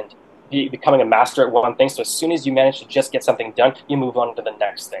spend becoming a master at one thing. So as soon as you manage to just get something done, you move on to the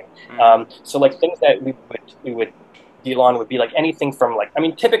next thing. So like things that we would deal on would be like anything from like, I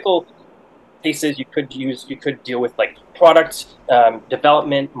mean, typical cases you could deal with like product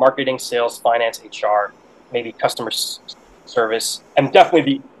development, marketing, sales, finance, HR, maybe customer service, and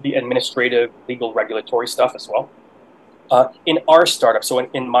definitely the administrative, legal, regulatory stuff as well. In our startup, so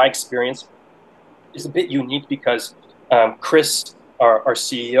in my experience, it's a bit unique because Chris, our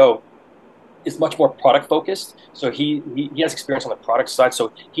CEO, is much more product focused. So he has experience on the product side.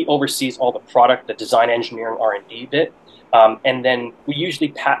 So he oversees all the product, the design, engineering, R&D bit. And then we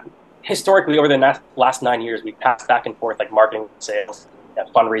usually historically over the last 9 years, we pass back and forth like marketing, sales,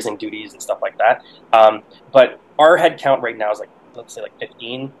 fundraising duties and stuff like that. But our headcount right now is like, let's say like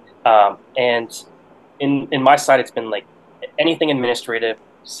 15. And in my side, it's been like anything administrative,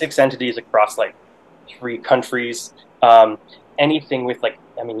 6 entities across like 3 countries, anything with like,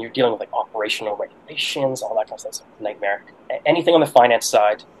 I mean, you're dealing with like operational regulations, all that kind of stuff, it's a nightmare. Anything on the finance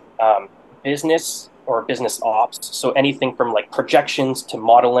side, business or business ops. So anything from like projections to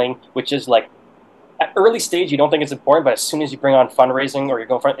modeling, which is like at early stage, you don't think it's important, but as soon as you bring on fundraising or you're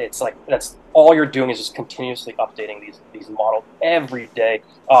going for it, it's like, that's all you're doing is just continuously updating these models every day.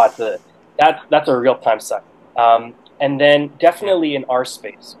 That's a real time suck. And then definitely in our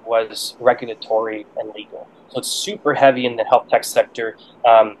space was regulatory and legal. So it's super heavy in the health tech sector,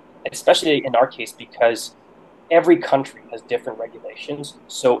 especially in our case, because every country has different regulations.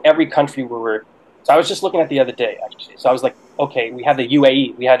 So every country so I was just looking at the other day, actually. So I was like, okay, we have the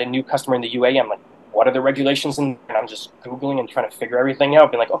UAE. We had a new customer in the UAE. I'm like, what are the regulations, and I'm just Googling and trying to figure everything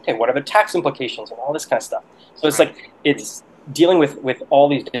out, being like, okay, what are the tax implications and all this kind of stuff. So it's like, it's dealing with all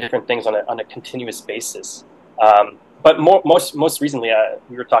these different things on a continuous basis. But most recently,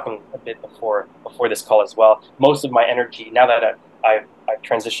 we were talking a bit before this call as well. Most of my energy, now that I've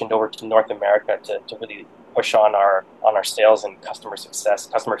transitioned over to North America to really push on our sales and customer success,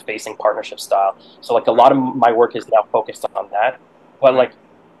 customer facing partnership style. So like a lot of my work is now focused on that. But like,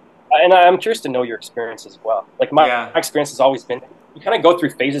 and I'm curious to know your experience as well. Like my experience has always been, you kind of go through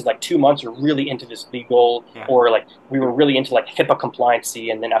phases, like 2 months you're really into this legal, or like we were really into like HIPAA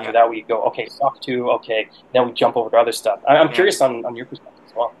compliancy, and then after that we go, okay, SOC 2, okay, then we jump over to other stuff. I'm curious on your perspective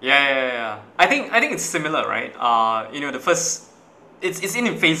as well. I think it's similar, right? The first, it's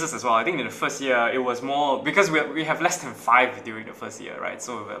in phases as well. I think in the first year it was more because we have less than 5 during the first year, right?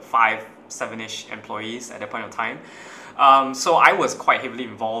 So we were 5, 7-ish employees at that point of time. So I was quite heavily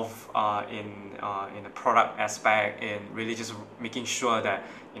involved in the product aspect, in really just making sure that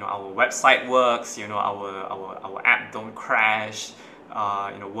our website works, our app don't crash,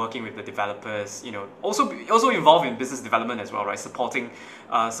 working with the developers, also involved in business development as well, right? Supporting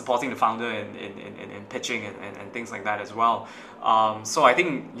the founder in pitching and things like that as well. So I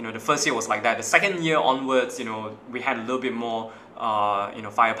think the first year was like that. The second year onwards, we had a little bit more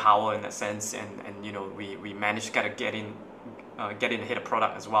firepower in that sense, and we managed to get in ahead of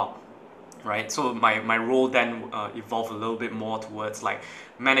product as well, right? So my role then evolved a little bit more towards like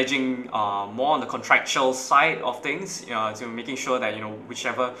managing more on the contractual side of things, so making sure that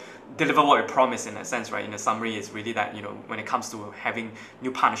whichever deliver what we promise in that sense, right? In the summary, is really that when it comes to having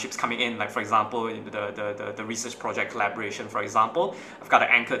new partnerships coming in, like for example the research project collaboration, for example, I've got to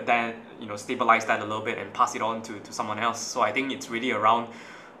anchor that, stabilize that a little bit and pass it on to someone else. So I think it's really around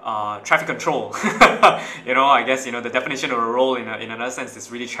traffic control. I guess the definition of a role in another sense is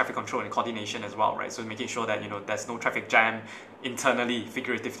really traffic control and coordination as well, right? So making sure that there's no traffic jam internally,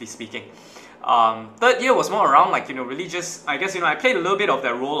 figuratively speaking. Third year was more around like really just, I guess I played a little bit of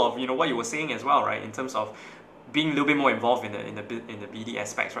that role of what you were saying as well, right? In terms of being a little bit more involved in the BD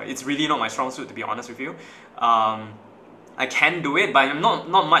aspects, right? It's really not my strong suit, to be honest with you. I can do it, but I'm not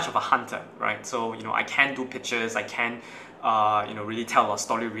much of a hunter, right? So I can do pitches, I can really tell a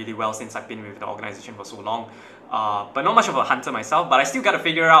story really well since I've been with the organization for so long, but not much of a hunter myself. But I still got to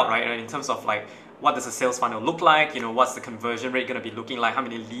figure out, right, in terms of like what does a sales funnel look like, what's the conversion rate going to be looking like, how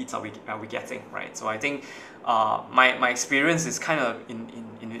many leads are we getting, right? So I think my experience is kind of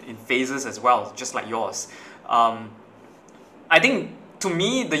in phases as well, just like yours. I think to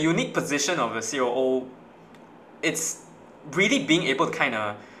me the unique position of a COO, it's really being able to kind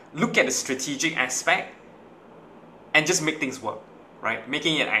of look at the strategic aspect and just make things work, right?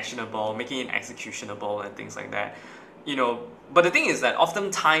 Making it actionable, making it executionable, and things like that. But the thing is that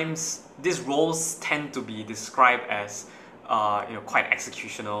oftentimes these roles tend to be described as quite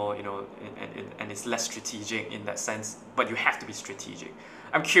executional, and it's less strategic in that sense. But you have to be strategic.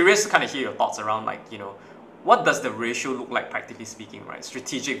 I'm curious to kind of hear your thoughts around like what does the ratio look like practically speaking, right?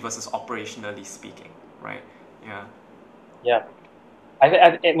 Strategic versus operationally speaking, right? Yeah.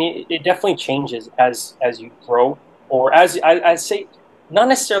 I mean, it definitely changes as you grow, or as I say, not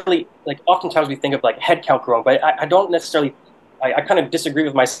necessarily like oftentimes we think of like headcount growing, but I don't necessarily. I kind of disagree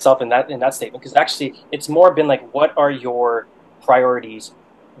with myself in that statement, because actually it's more been like, what are your priorities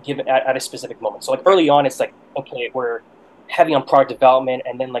given at a specific moment? So like early on, it's like, okay, we're heavy on product development,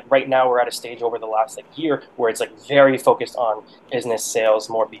 and then like right now we're at a stage over the last like year where it's like very focused on business sales,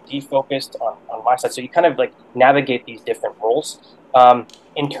 more BD focused on my side. So you kind of like navigate these different roles.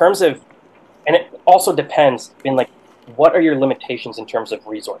 In terms of, and it also depends in like, what are your limitations in terms of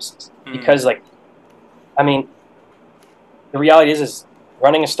resources? Because like, I mean, the reality is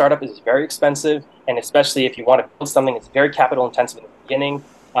running a startup is very expensive, and especially if you want to build something, it's very capital intensive in the beginning.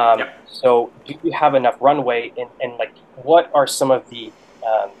 So do you have enough runway, and like, what are some of the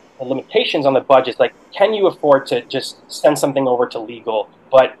limitations on the budget? Like, can you afford to just send something over to legal,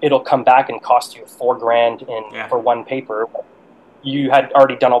 but it'll come back and cost you $4,000 for one paper? You had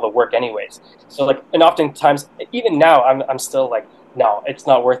already done all the work anyways. So like, and oftentimes, even now, I'm still like, no, it's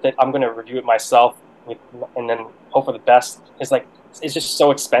not worth it. I'm going to review it myself and then hope for the best. It's like, it's just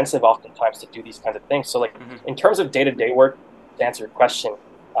so expensive oftentimes to do these kinds of things. So like, in terms of day-to-day work, to answer your question,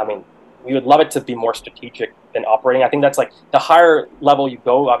 I mean, we would love it to be more strategic than operating. I think that's like the higher level you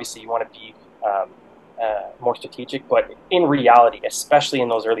go, obviously you want to be more strategic, but in reality, especially in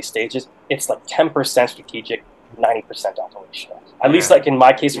those early stages, it's like 10% strategic, 90% operational. At least like in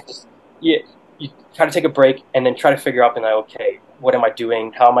my case, you try to take a break and then try to figure out, and like, okay, what am I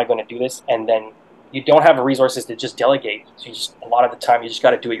doing? How am I going to do this? And then you don't have the resources to just delegate. So a lot of the time you just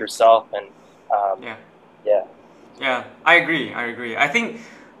got to do it yourself. And Yeah. Yeah. Yeah, I agree. I agree. I think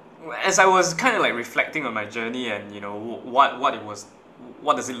as I was kind of like reflecting on my journey and what it was,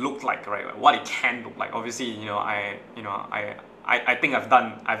 what does it look like, right? Like, what it can look like. Obviously, I think I've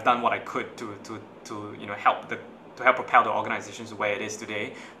done what I could to help help propel the organization to where it is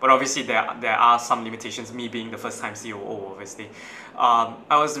today. But obviously, there are some limitations. Me being the first time COO, obviously,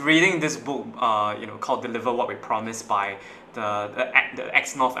 I was reading this book, called "Deliver What We Promise" by the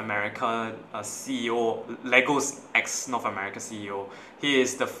ex North America CEO, Lego's ex North America CEO. He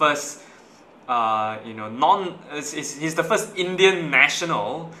is the first, he's the first Indian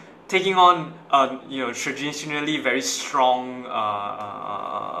national taking on traditionally very strong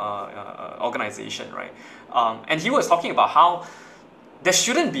organization, right? And he was talking about how there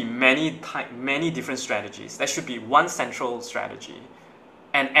shouldn't be many different strategies. There should be one central strategy,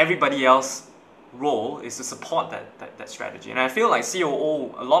 and everybody else role is to support that strategy. And I feel like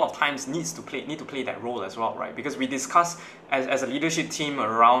COO a lot of times need to play that role as well, right? Because we discuss as a leadership team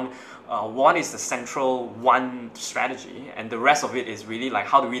around what is the central one strategy, and the rest of it is really like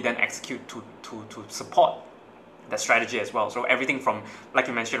how do we then execute to support that strategy as well. So everything from, like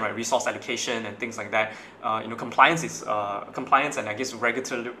you mentioned, right, resource allocation and things like that. Compliance and I guess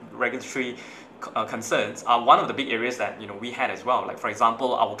regulatory concerns are one of the big areas that we had as well. Like for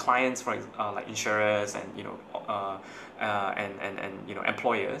example, our clients, like insurers and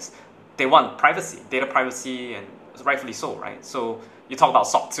employers, they want privacy, data privacy, and rightfully so, right? So you talk about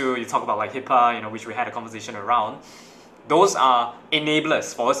SOC 2, you talk about like HIPAA, which we had a conversation around. Those are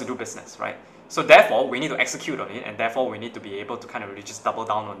enablers for us to do business, right? So therefore, we need to execute on it, and therefore we need to be able to kind of really just double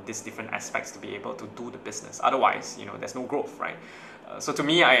down on these different aspects to be able to do the business. Otherwise, there's no growth, right? So to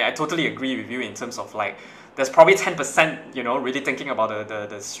me, I totally agree with you in terms of like, there's probably 10%, really thinking about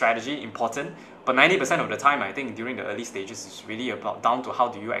the strategy important, but 90% of the time, I think during the early stages, is really about down to how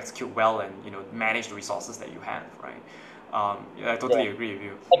do you execute well and manage the resources that you have, right? I totally agree with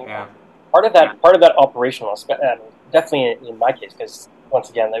you. Yeah. Part of that operational aspect, definitely in my case, because once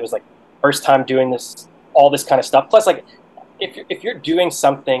again, it was like first time doing all this kind of stuff. Plus, like, if you're doing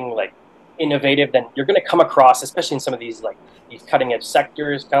something like innovative, then you're going to come across, especially in some of these like these cutting edge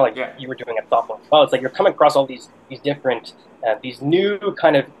sectors, kind of like you were doing at Thoughtful as well. It's like you're coming across all these different these new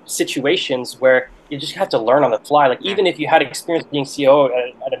kind of situations where you just have to learn on the fly. Like even if you had experience being CEO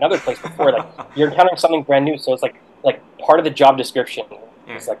at another place before, like you're encountering something brand new. So it's like part of the job description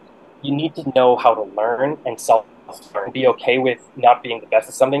is like you need to know how to learn and self-learn, be okay with not being the best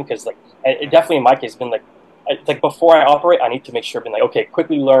at something, because like it definitely in my case has been like it's like before I operate, I need to make sure I've been like, okay,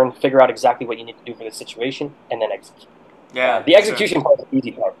 quickly learn, figure out exactly what you need to do for the situation, and then execute. The execution part is the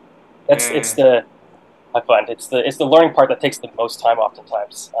easy part. It's the I find it's the learning part that takes the most time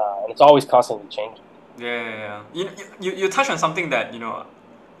oftentimes, and it's always constantly changing. You touch on something that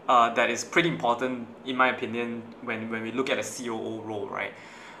that is pretty important in my opinion when we look at a COO role, right?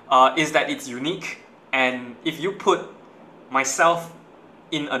 Is that it's unique, and if you put myself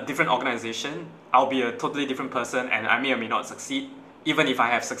in a different organization, I'll be a totally different person, and I may or may not succeed, even if I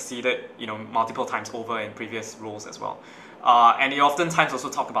have succeeded, multiple times over in previous roles as well. And you oftentimes also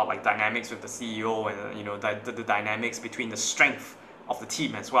talk about like dynamics with the CEO and the dynamics between the strength of the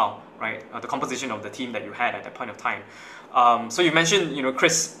team as well, right? The composition of the team that you had at that point of time. So you mentioned,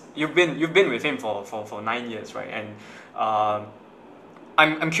 Chris, you've been with him for 9 years, right? And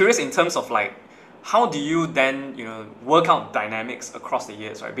I'm curious in terms of like, how do you then work out dynamics across the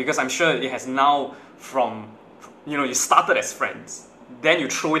years, right? Because I'm sure it has now from you started as friends, then you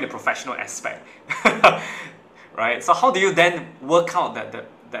throw in the professional aspect, right? So how do you then work out that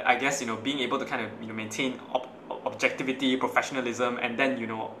I guess being able to kind of maintain objectivity, professionalism, and then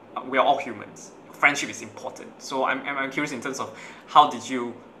we are all humans. Friendship is important. So I'm curious in terms of how did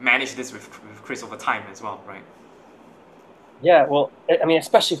you manage this with Chris over time as well, right? Yeah, well, I mean,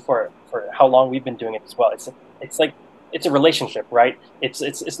 especially for how long we've been doing it as well. It's like it's a relationship, right?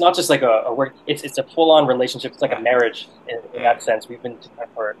 It's not just like a work. It's a full on relationship. It's like a marriage in that sense. We've been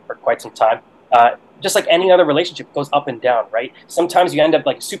together for quite some time. Just like any other relationship, it goes up and down, right? Sometimes you end up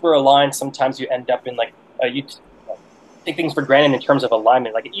like super aligned. Sometimes you end up in like you take things for granted in terms of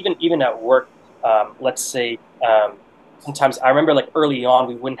alignment. Like even at work, let's say sometimes I remember like early on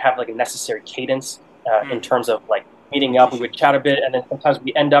we wouldn't have like a necessary cadence in terms of like meeting up. We would chat a bit, and then sometimes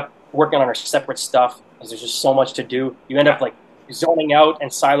we end up working on our separate stuff because there's just so much to do. You end up like zoning out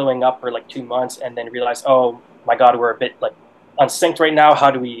and siloing up for like 2 months, and then realize, oh my God, we're a bit like unsynced right now.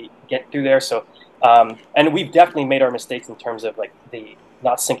 How do we get through there? So, and we've definitely made our mistakes in terms of like the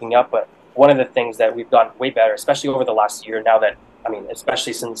not syncing up. But one of the things that we've gotten way better, especially over the last year, now that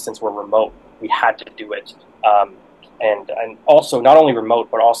especially since we're remote, we had to do it. and also not only remote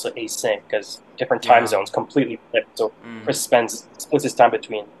but also async because different time Yeah. zones completely flip. So Mm. Chris splits his time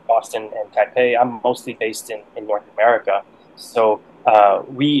between Boston and Taipei. I'm mostly based in North America, so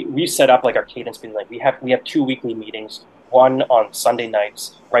we set up like our cadence being like we have two weekly meetings, one on Sunday nights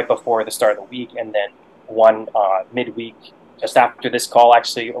right before the start of the week, and then one midweek just after this call.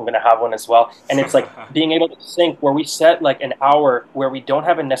 Actually, I'm going to have one as well, and it's like being able to sync where we set like an hour where we don't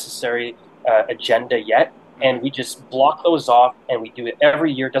have a necessary agenda yet, and we just block those off and we do it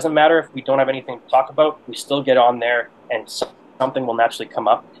every year. Doesn't matter if we don't have anything to talk about, we still get on there and something will naturally come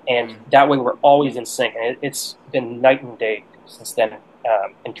up, and that way we're always in sync. And it's been night and day since then,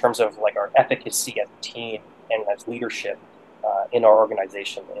 in terms of like our efficacy as a team and as leadership in our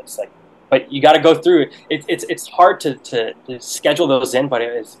organization. And it's like, but you got to go through it. It's hard to schedule those in, but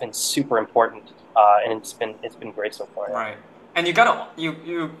it's been super important, and it's been great so far. Yeah. Right. And you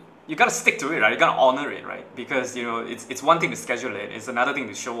gotta stick to it, right? You gotta honor it, right? Because it's one thing to schedule it, it's another thing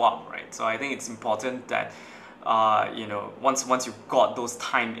to show up, right? So I think it's important that once you've got those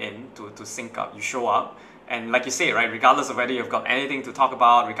time in to sync up, you show up. And like you say, right, regardless of whether you've got anything to talk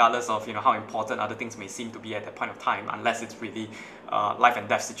about, regardless of how important other things may seem to be at that point of time, unless it's really life and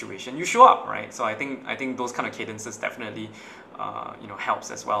death situation, you show up, right? So I think those kind of cadences definitely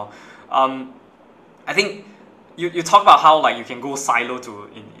helps as well. I think you talk about how like you can go silo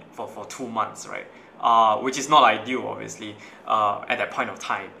for 2 months, right? Which is not ideal, obviously, at that point of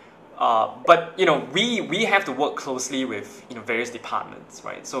time. But we have to work closely with various departments,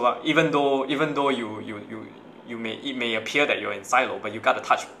 right? So even though it may appear that you're in silo, but you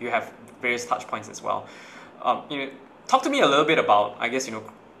have various touch points as well. Talk to me a little bit about, I guess,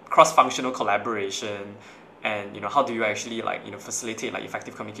 cross-functional collaboration, and how do you actually facilitate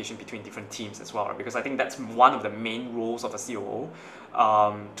effective communication between different teams as well, right? Because I think that's one of the main roles of a COO,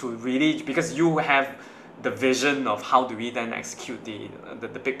 to really, because you have the vision of how do we then execute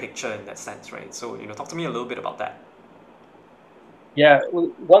the big picture in that sense, right? So talk to me a little bit about that. Yeah,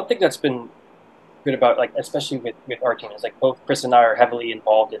 one thing that's been good about like especially with our team is like both Chris and I are heavily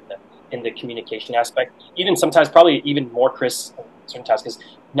involved in the communication aspect. Even sometimes, probably even more Chris in certain times, because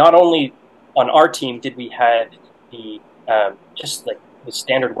not only on our team did we have the just like the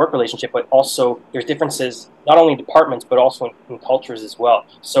standard work relationship, but also there's differences not only in departments but also in cultures as well.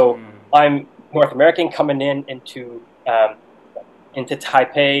 So I'm North American coming into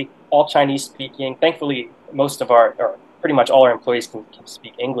Taipei, all Chinese speaking. Thankfully, most of or pretty much all our employees can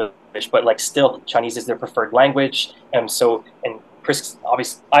speak English, but like still Chinese is their preferred language. And Chris,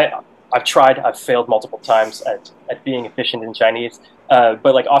 obviously, I've failed multiple times at being efficient in Chinese.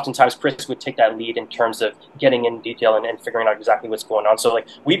 But like oftentimes Chris would take that lead in terms of getting in detail and figuring out exactly what's going on. So like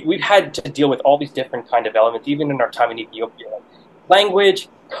we've had to deal with all these different kind of elements, even in our time in Ethiopia, like language,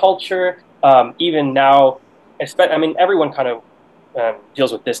 culture, even now. I mean, everyone kind of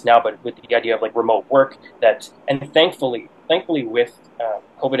deals with this now, but with the idea of like remote work, and thankfully with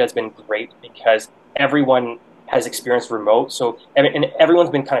COVID has been great because everyone has experienced remote. So and everyone's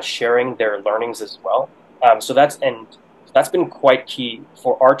been kind of sharing their learnings as well. So that's been quite key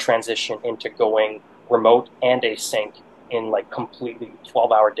for our transition into going remote and async in like completely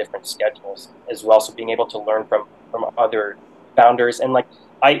 12-hour different schedules as well. So being able to learn from other founders, and like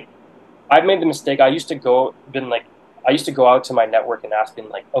I've made the mistake. I used to go out to my network and ask them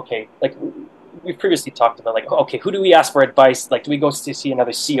like, okay, like we've previously talked about like, okay, who do we ask for advice? Like, do we go to see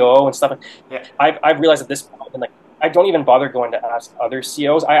another COO and stuff? Yeah. I've realized at this point, and like, I don't even bother going to ask other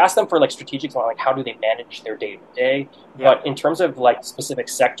COs. I ask them for like strategics on like how do they manage their day to day. But in terms of like specific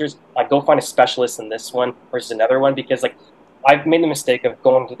sectors, I go find a specialist in this one versus another one, because like I've made the mistake of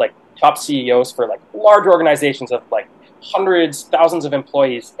going to like top CEOs for like large organizations of like hundreds, thousands of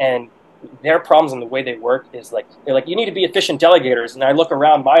employees, and their problems and the way they work is like they're like, you need to be efficient delegators. And I look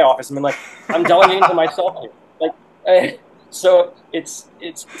around my office and I'm like, I'm delegating to myself here. Like, so it's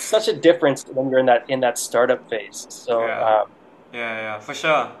such a difference when you're in that startup phase. So yeah, for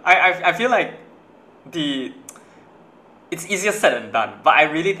sure. I feel like it's easier said than done, but I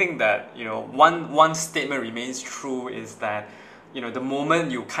really think that one statement remains true, is that the moment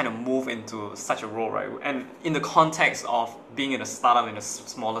you kind of move into such a role, right, and in the context of being in a startup, in a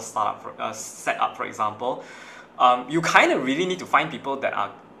smaller startup setup, for example, you kind of really need to find people that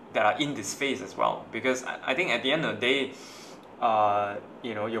are in this phase as well, because I think at the end of the day,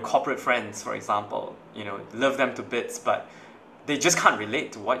 your corporate friends, for example, love them to bits, but they just can't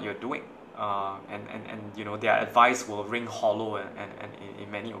relate to what you're doing. And their advice will ring hollow and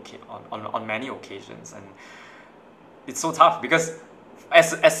on many occasions, and it's so tough because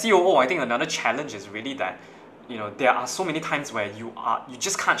as COO, I think another challenge is really that there are so many times where you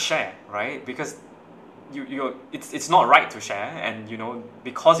just can't share, right? Because it's not right to share, and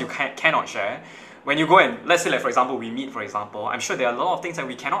because you cannot share, when you go and let's say, like, for example, we meet, for example, I'm sure there are a lot of things that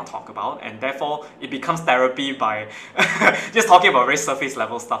we cannot talk about, and therefore it becomes therapy by just talking about very surface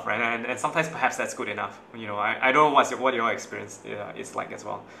level stuff, right? And sometimes perhaps that's good enough. I don't know what your experience is like as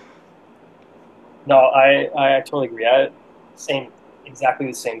well. No, I totally agree. Exactly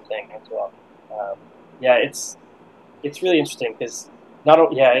the same thing as well. Um, yeah, it's really interesting because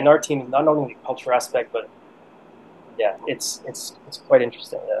in our team, not only the culture aspect, but yeah, it's quite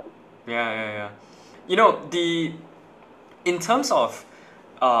interesting. Yeah. Yeah. The in terms of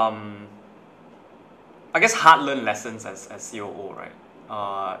um, I guess hard learned lessons as COO,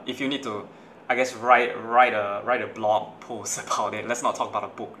 right? If you need to, I guess, write a blog post about it. Let's not talk about a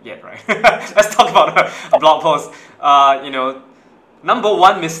book yet, right? Let's talk about a blog post. Number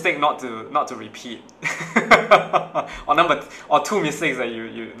one mistake not to repeat, or two mistakes that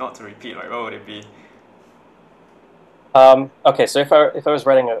you not to repeat. Right? What would it be? Okay, so if I was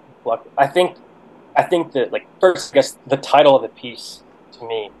writing a blog, I think that, like, first, I guess the title of the piece to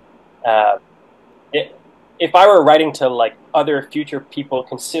me, uh, it, if I were writing to like other future people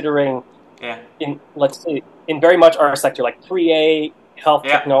considering Yeah, in, let's say, in very much our sector, like 3A health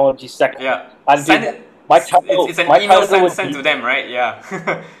yeah, technology sector, yeah. I'd Send be it. my It's title an my email title sent would sent be, to them, right?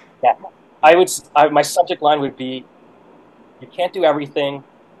 Yeah. yeah, my subject line would be, you can't do everything,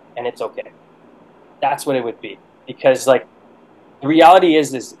 and it's okay. That's what it would be, because, like, the reality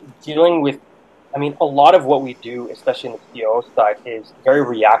is dealing with, I mean, a lot of what we do, especially in the COO side, is very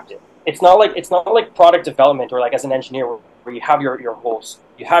reactive. It's not like product development, or like as an engineer, where you have your hosts,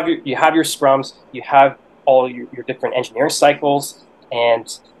 you have your scrums, you have all your different engineering cycles,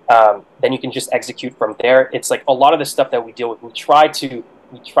 and then you can just execute from there. It's like a lot of the stuff that we deal with, we try to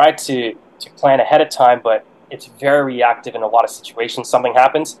plan ahead of time, but it's very reactive in a lot of situations. Something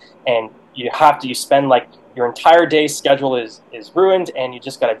happens, and you spend, like, your entire day's schedule is ruined, and you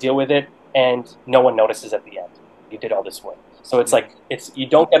just got to deal with it, and no one notices at the end. You did all this work, so it's like, you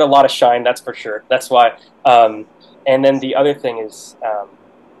don't get a lot of shine, that's for sure. That's why. And then the other thing is,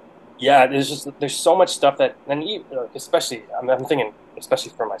 yeah, there's so much stuff that, and especially, I'm thinking,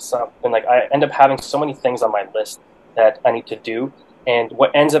 especially for myself, and like, I end up having so many things on my list that I need to do, and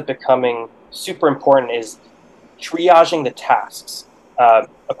what ends up becoming super important is triaging the tasks,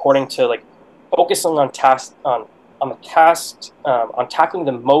 according to, like, focusing on tasks on the tasks, on tackling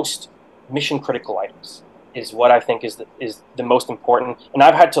the most mission critical items is what I think is the most important. And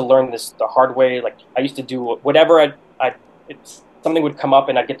I've had to learn this the hard way. Like, I used to do whatever something would come up,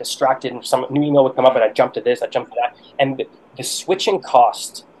 and I'd get distracted, and some new email would come up, and I'd jump to this, I'd jump to that, and the switching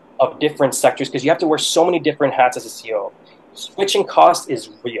cost of different sectors, because you have to wear so many different hats as a CEO. Switching cost is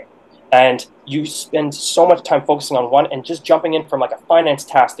real, and you spend so much time focusing on one, and just jumping in from, like, a finance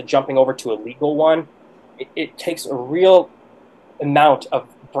task to jumping over to a legal one, it takes a real amount of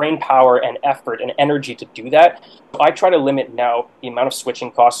brain power and effort and energy to do that. So I try to limit now the amount of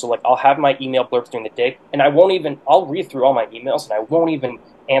switching costs. So, like, I'll have my email blurbs during the day, and I'll read through all my emails, and I won't even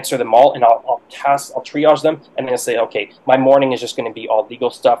answer them all, and I'll triage them, and then I'll say, okay, my morning is just going to be all legal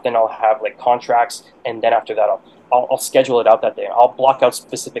stuff. Then I'll have, like, contracts, and then after that, I'll schedule it out that day. I'll block out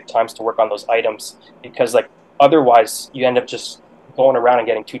specific times to work on those items, because, like, otherwise you end up just going around and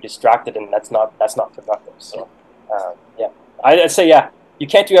getting too distracted, and that's not productive. So, yeah, I'd say, yeah, you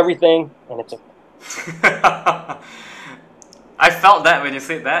can't do everything, and it's okay. I felt that when you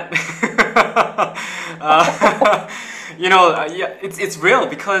said that. Yeah, it's real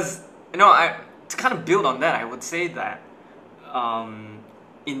because to kind of build on that, I would say that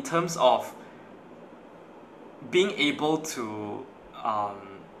in terms of being able to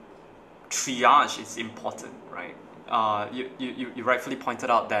triage is important, right? You rightfully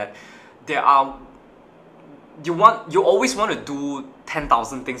pointed out that there are you always want to do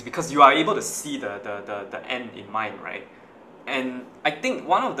 10,000 things because you are able to see the end in mind, right? And I think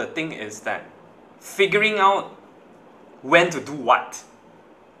one of the thing is that figuring out when to do what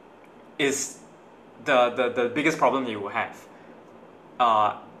is the biggest problem you will have.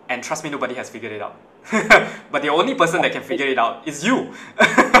 And trust me, nobody has figured it out. But the only person that can figure it out is you.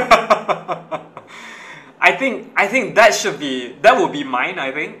 I think that will be mine,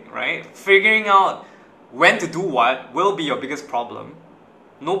 I think, right? Figuring out when to do what will be your biggest problem.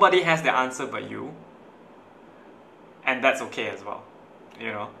 Nobody has the answer but you. And that's okay as well.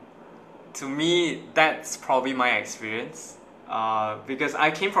 You know? To me, that's probably my experience. Because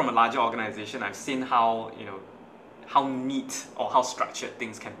I came from a larger organization, I've seen how neat or how structured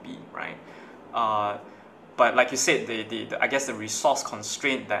things can be, right? But like you said, I guess the resource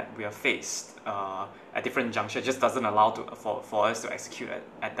constraint that we are faced at different junctures just doesn't allow for us to execute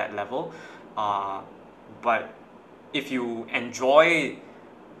at that level. but if you enjoy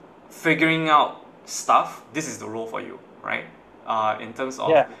figuring out stuff, this is the role for you, right? In terms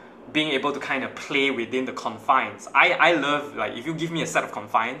of being able to kind of play within the confines. I love, like, if you give me a set of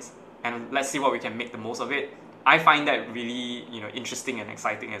confines and let's see what we can make the most of it, I find that really, you know, interesting and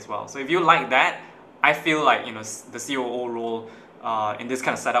exciting as well. So if you like that, I feel like, you know, the COO role in this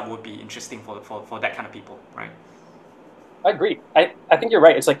kind of setup would be interesting for that kind of people, right? I agree. I think you're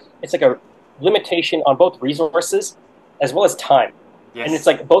right. It's like a limitation on both resources as well as time. Yes. And it's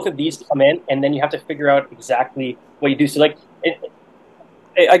like both of these come in, and then you have to figure out exactly what you do. So like,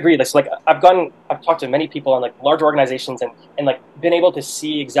 I agree. So like, I've talked to many people on like large organizations, and like been able to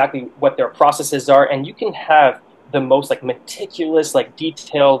see exactly what their processes are, and you can have the most like meticulous, like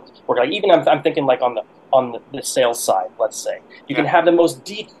detailed work. Like even I'm thinking like on the sales side, let's say you can have the most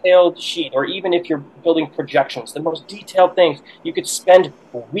detailed sheet, or even if you're building projections, the most detailed things. You could spend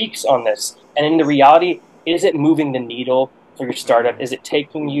weeks on this, and in the reality, is it moving the needle for your startup? Is it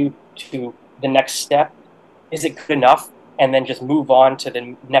taking you to the next step? Is it good enough? And then just move on to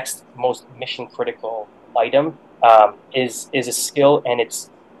the next most mission critical item is a skill, and it's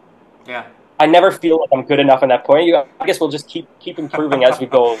I never feel like I'm good enough on that point. I guess we'll just keep improving as we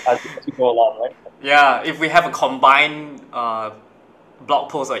go along, right? Yeah, if we have a combined blog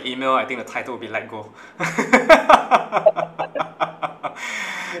post or email, I think the title will be "Let Go."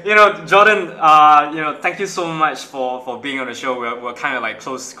 You know, Jordan, you know, thank you so much for being on the show. We're kind of like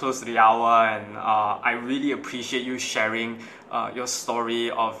close to the hour, and I really appreciate you sharing your story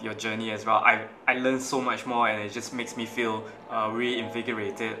of your journey as well. I learned so much more, and it just makes me feel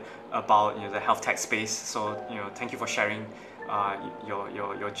reinvigorated about, you know, the health tech space. So, you know, thank you for sharing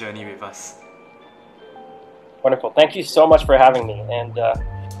your journey with us. Wonderful. Thank you so much for having me. And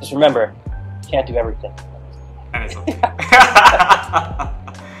just remember, you can't do everything. And it's okay.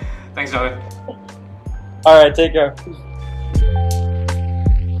 Thanks, Jordan. All right, take care.